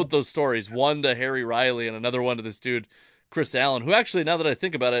told both those stories, one to Harry Riley and another one to this dude, Chris Allen, who actually, now that I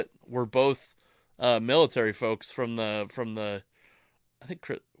think about it, were both military folks from the I think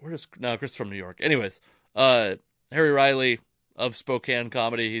Chris, Chris from New York. Anyways, Harry Riley of Spokane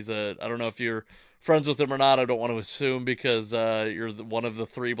Comedy. I don't know if you're friends with him or not. I don't want to assume because you're one of the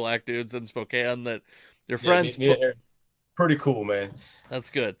three black dudes in Spokane that you're Yeah, friends, me but and her. Pretty cool, man. that's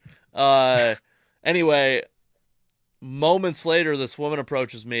good. Uh, anyway, moments later, this woman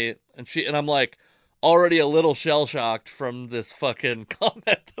approaches me, and I'm like already a little shell shocked from this fucking comment.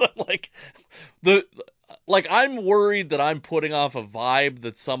 That I'm like, the I'm worried that I'm putting off a vibe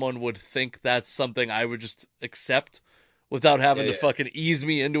that someone would think that's something I would just accept without Yeah, having to yeah. fucking ease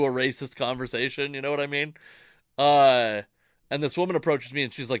me into a racist conversation. You know what I mean? Uh, and this woman approaches me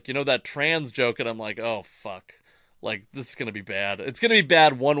and she's like, that trans joke, and I'm like, oh fuck, like this is gonna be bad. It's gonna be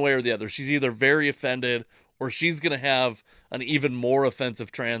bad one way or the other. She's either very offended or she's gonna have an even more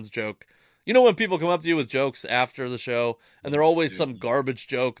offensive trans joke. You know when people come up to you with jokes after the show, and they're always Dude. some garbage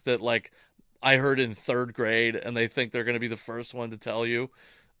joke that like I heard in third grade, and they think they're gonna be the first one to tell you.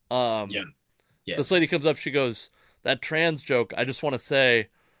 Yeah, yeah. This lady comes up, she goes, "That trans joke, I just want to say,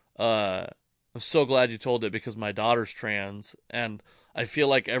 I'm so glad you told it because my daughter's trans, and I feel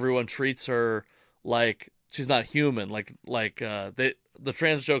like everyone treats her like she's not human. The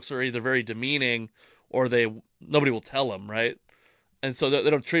trans jokes are either very demeaning or nobody will tell them, right? And so they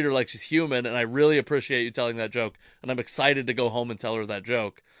don't treat her like she's human, and I really appreciate you telling that joke, and I'm excited to go home and tell her that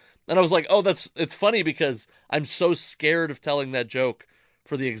joke." And I was like, "Oh, it's funny because I'm so scared of telling that joke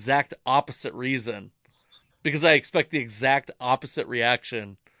for the exact opposite reason, because I expect the exact opposite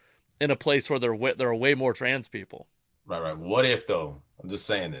reaction in a place where there are way more trans people." Right, right. What if though? I'm just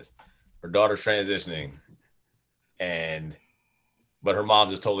saying this. Her daughter's transitioning, and but her mom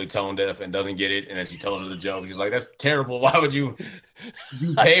just totally tone deaf and doesn't get it. And then she told her the joke. She's like, "That's terrible. Why would you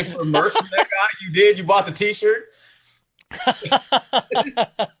pay for merch for that guy? You did. You bought the T-shirt."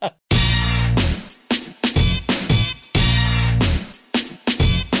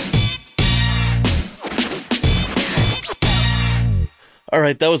 All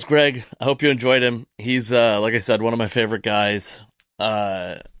right, that was Greg. I hope you enjoyed him. He's like I said, one of my favorite guys.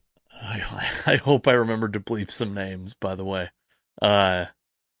 Uh, I hope I remembered to bleep some names, by the way. Uh,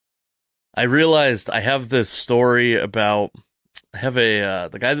 I realized I have this story about, I have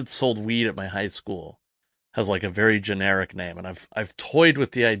the guy that sold weed at my high school has like a very generic name, and I've toyed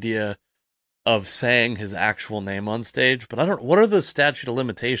with the idea of saying his actual name on stage, but I don't, what are the statute of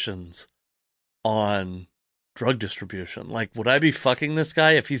limitations on drug distribution? Like, would I be fucking this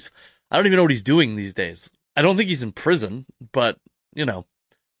guy if I don't even know what he's doing these days. I don't think he's in prison, but, you know,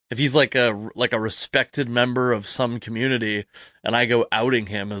 if he's like a respected member of some community and I go outing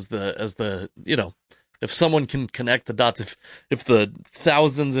him as the, you know, if someone can connect the dots, if the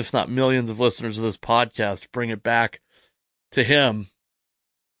thousands, if not millions of listeners of this podcast bring it back to him,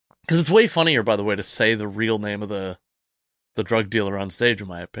 because it's way funnier, by the way, to say the real name of the drug dealer on stage, in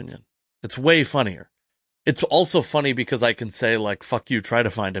my opinion. It's way funnier. It's also funny because I can say, like, fuck you, try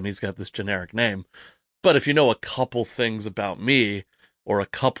to find him, he's got this generic name. But if you know a couple things about me, or a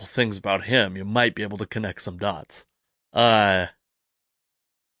couple things about him, you might be able to connect some dots. Yeah.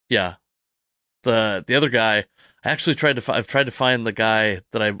 The other guy, I've tried to find the guy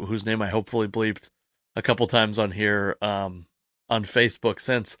whose name I hopefully bleeped a couple times on here, on Facebook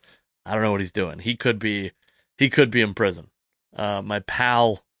since. I don't know what he's doing. He could be in prison. My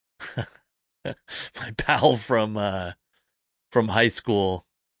pal, my pal from high school,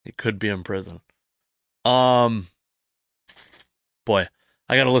 he could be in prison. Boy,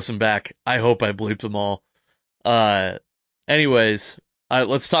 I gotta listen back. I hope I bleeped them all. Anyways,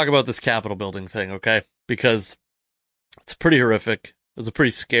 let's talk about this Capitol building thing, okay? Because it's pretty horrific. It was a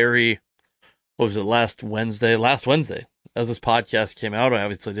pretty scary, what was it, last Wednesday, as this podcast came out. I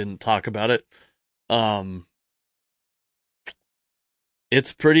obviously didn't talk about it.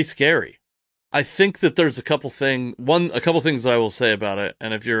 It's pretty scary. I think that there's a couple things that I will say about it,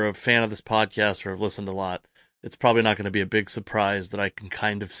 and if you're a fan of this podcast or have listened a lot, it's probably not going to be a big surprise that I can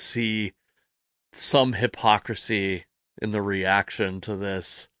kind of see some hypocrisy in the reaction to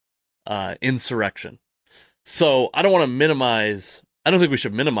this insurrection. So I don't think we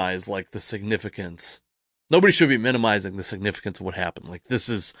should minimize like the significance. Nobody should be minimizing the significance of what happened. Like, this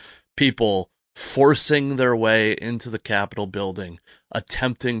is people forcing their way into the Capitol building,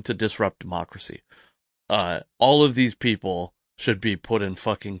 attempting to disrupt democracy. All of these people should be put in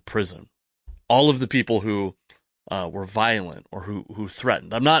fucking prison. All of the people who were violent or who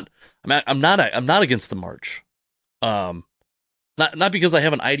threatened. I'm not against the march. Not because I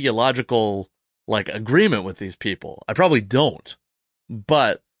have an ideological like agreement with these people. I probably don't.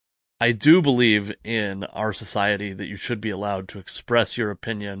 But I do believe in our society that you should be allowed to express your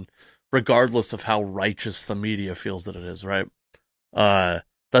opinion regardless of how righteous the media feels that it is, right?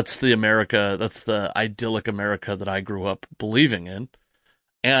 That's the idyllic America that I grew up believing in.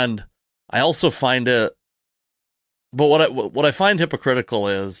 And I also find it, but what I find hypocritical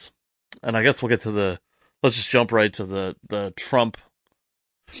is, and I guess let's just jump right to the Trump.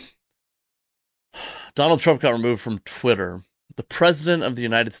 Donald Trump got removed from Twitter. The president of the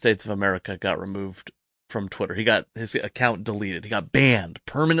United States of America got removed from Twitter. He got his account deleted. He got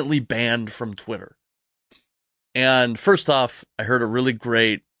permanently banned from Twitter. And first off, I heard a really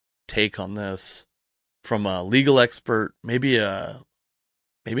great take on this from a legal expert, maybe an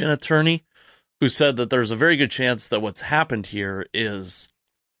attorney, who said that there's a very good chance that what's happened here is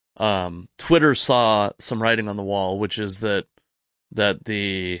Twitter saw some writing on the wall, which is that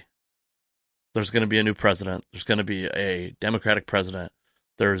there's going to be a new president. There's going to be a Democratic president.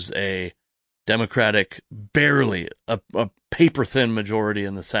 There's a Democratic, barely a paper-thin majority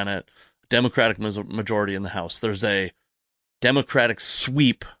in the Senate, Democratic majority in the House. There's a Democratic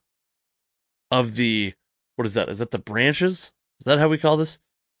sweep of the, what is that? Is that the branches? Is that how we call this?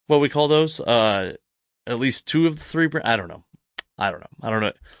 What we call those? At least two of the three. I don't know.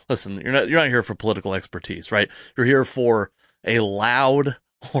 Listen, you're not here for political expertise, right? You're here for a loud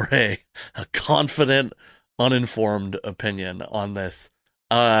or a confident, uninformed opinion on this.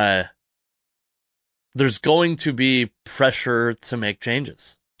 There's going to be pressure to make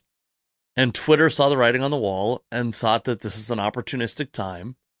changes. And Twitter saw the writing on the wall and thought that this is an opportunistic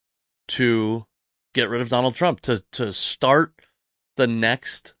time to get rid of Donald Trump, to start the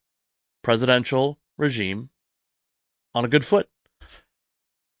next presidential regime on a good foot.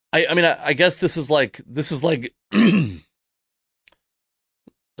 I mean, I guess this is like there's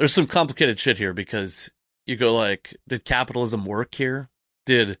some complicated shit here, because you go like, did capitalism work here?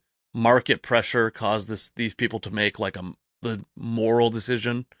 Did market pressure cause these people to make like the moral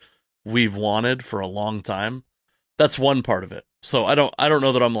decision we've wanted for a long time? That's one part of it. So I don't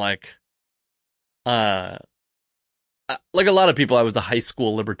know that I'm like a lot of people, I was a high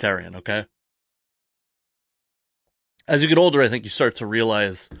school libertarian, okay? As you get older, I think you start to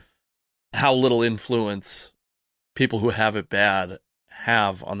realize how little influence people who have it bad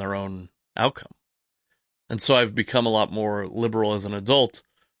have on their own outcome. And so I've become a lot more liberal as an adult.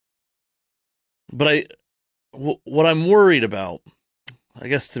 But what I'm worried about, I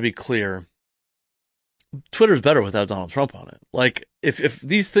guess to be clear, Twitter's better without Donald Trump on it. Like, if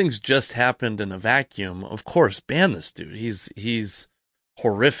these things just happened in a vacuum, of course, ban this dude. He's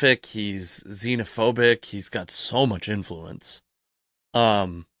horrific. He's xenophobic. He's got so much influence.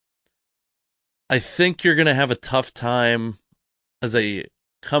 I think you're going to have a tough time as a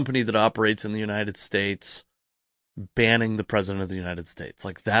company that operates in the United States banning the president of the United States.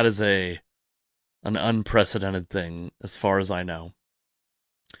 Like, that is an unprecedented thing as far as I know.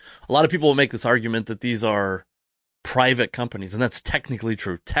 A lot of people will make this argument that these are private companies, and that's technically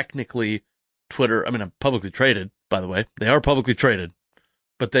true. Technically, Twitter, publicly traded, by the way. They are publicly traded,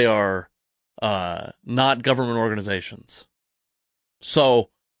 but they are not government organizations. So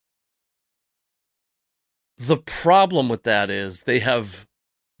the problem with that is they have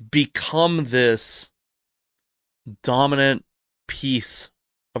become this dominant piece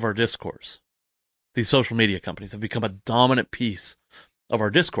of our discourse. These social media companies have become a dominant piece of our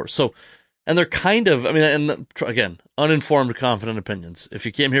discourse. So, and they're kind of, and again, uninformed, confident opinions. If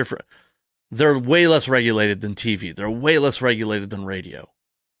you came here they're way less regulated than TV. They're way less regulated than radio.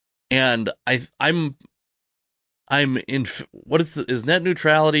 And I'm in, is net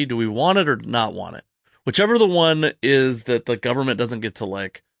neutrality? Do we want it or not want it? Whichever the one is that the government doesn't get to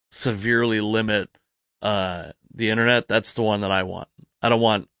like severely limit, the internet, that's the one that I want. I don't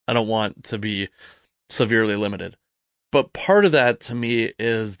want to be severely limited. But part of that to me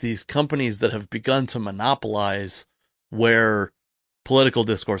is these companies that have begun to monopolize where political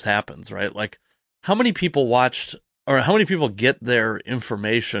discourse happens, right? Like, how many people get their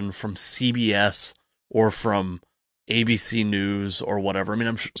information from CBS or from ABC News or whatever?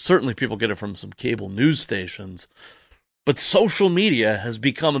 I'm sure certainly people get it from some cable news stations, but social media has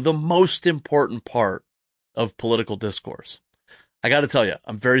become the most important part of political discourse. I got to tell you,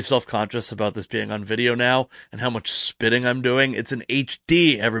 I'm very self-conscious about this being on video now and how much spitting I'm doing. It's in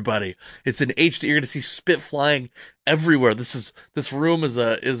HD, everybody. It's in HD. You're going to see spit flying everywhere. This room is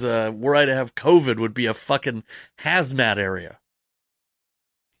a were I to have COVID would be a fucking hazmat area.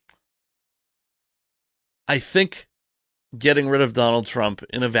 I think getting rid of Donald Trump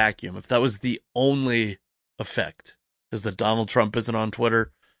in a vacuum, if that was the only effect, is that Donald Trump isn't on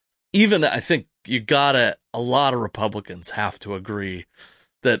Twitter, even I think a lot of Republicans have to agree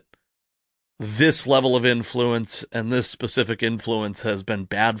that this level of influence and this specific influence has been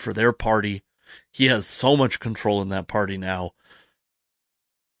bad for their party. He has so much control in that party now.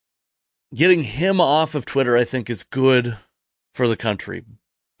 Getting him off of Twitter, I think, is good for the country,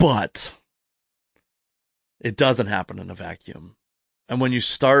 but it doesn't happen in a vacuum. And when you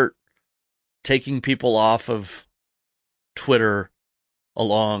start taking people off of Twitter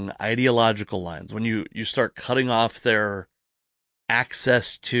along ideological lines, when you start cutting off their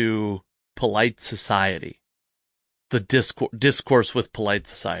access to polite society, the discourse with polite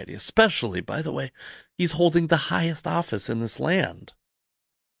society, especially, by the way, he's holding the highest office in this land.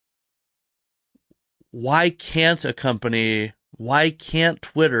 Why can't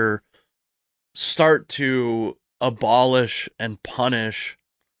Twitter start to abolish and punish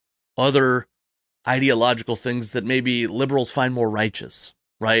other ideological things that maybe liberals find more righteous,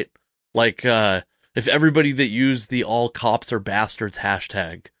 right? Like, if everybody that used the all cops are bastards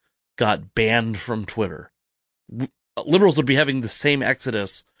hashtag got banned from Twitter, liberals would be having the same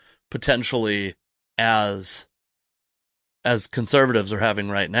exodus potentially as conservatives are having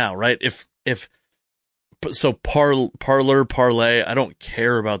right now, right? So Parler, Parlay, I don't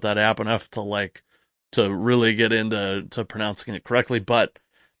care about that app enough to really get into pronouncing it correctly, but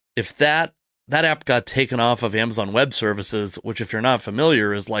if that app got taken off of Amazon Web Services, which, if you're not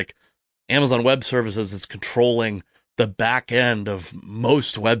familiar, is like Amazon Web Services is controlling the back end of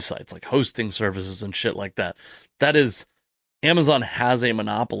most websites, like hosting services and shit like that. That is, Amazon has a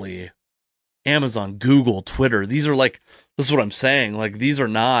monopoly. Amazon, Google, Twitter, this is what I'm saying. Like, these are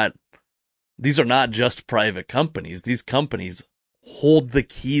not just private companies. These companies hold the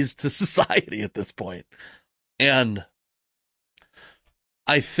keys to society at this point. And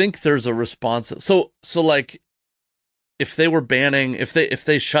I think there's a response. So like, if they were banning, if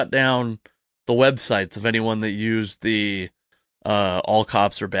they shut down the websites of anyone that used the all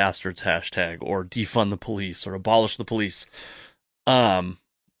cops are bastards hashtag, or defund the police, or abolish the police,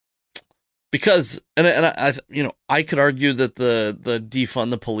 because I could argue that the defund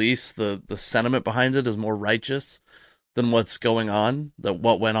the police, the sentiment behind it is more righteous than what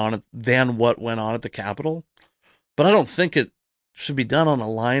went on at the Capitol, but I don't think it should be done on a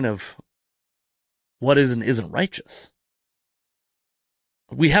line of what is and isn't righteous.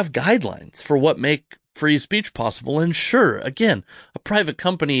 we have guidelines for what make free speech possible. And sure, again, a private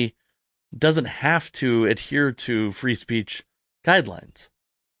company doesn't have to adhere to free speech guidelines,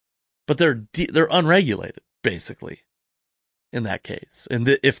 but they're unregulated, basically, in that case. And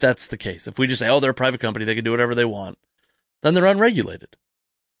if that's the case, if we just say, oh, they're a private company, they can do whatever they want, then they're unregulated.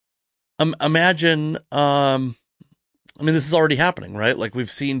 Imagine, this is already happening, right? Like, we've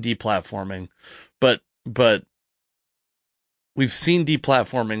seen deplatforming, but we've seen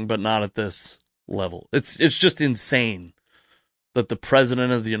deplatforming, but not at this level. It's just insane that the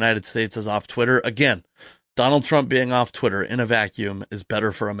president of the United States is off Twitter. Again, Donald Trump being off Twitter in a vacuum is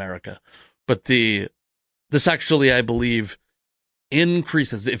better for America. But this actually, I believe,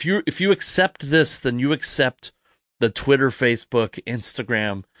 increases. If you accept this, then you accept the Twitter, Facebook,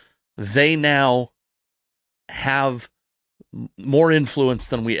 Instagram. They now have more influence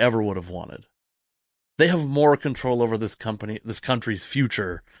than we ever would have wanted. They have more control over this country's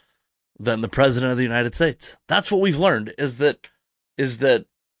future than the president of the United States. That's what we've learned, is that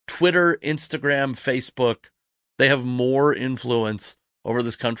Twitter, Instagram, Facebook, they have more influence over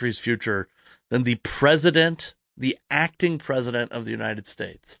this country's future than the president, the acting president of the United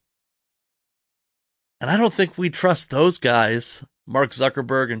States. And I don't think we trust those guys, Mark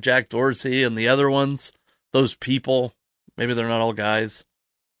Zuckerberg and Jack Dorsey and the other ones, those people. Maybe they're not all guys.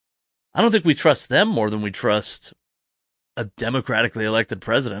 I don't think we trust them more than we trust a democratically elected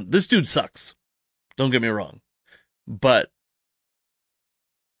president. This dude sucks. Don't get me wrong. But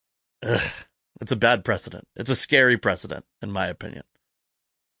it's a bad precedent. It's a scary precedent, in my opinion.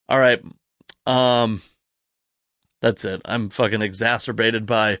 All right. That's it. I'm fucking exasperated.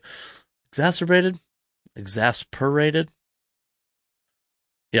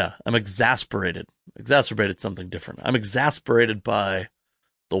 Yeah, I'm exasperated. Exasperated something different. I'm exasperated by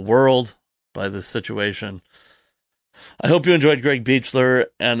the world, by this situation. I hope you enjoyed Greg Beachler,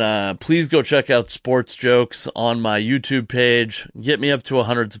 and please go check out Sports Jokes on my YouTube page. Get me up to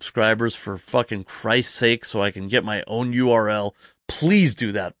 100 subscribers, for fucking Christ's sake, so I can get my own URL. Please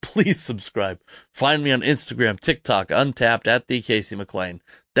do that. Please subscribe. Find me on Instagram, TikTok, Untapped, at the Casey McLean.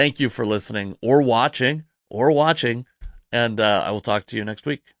 Thank you for listening or watching, and I will talk to you next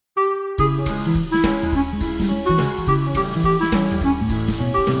week.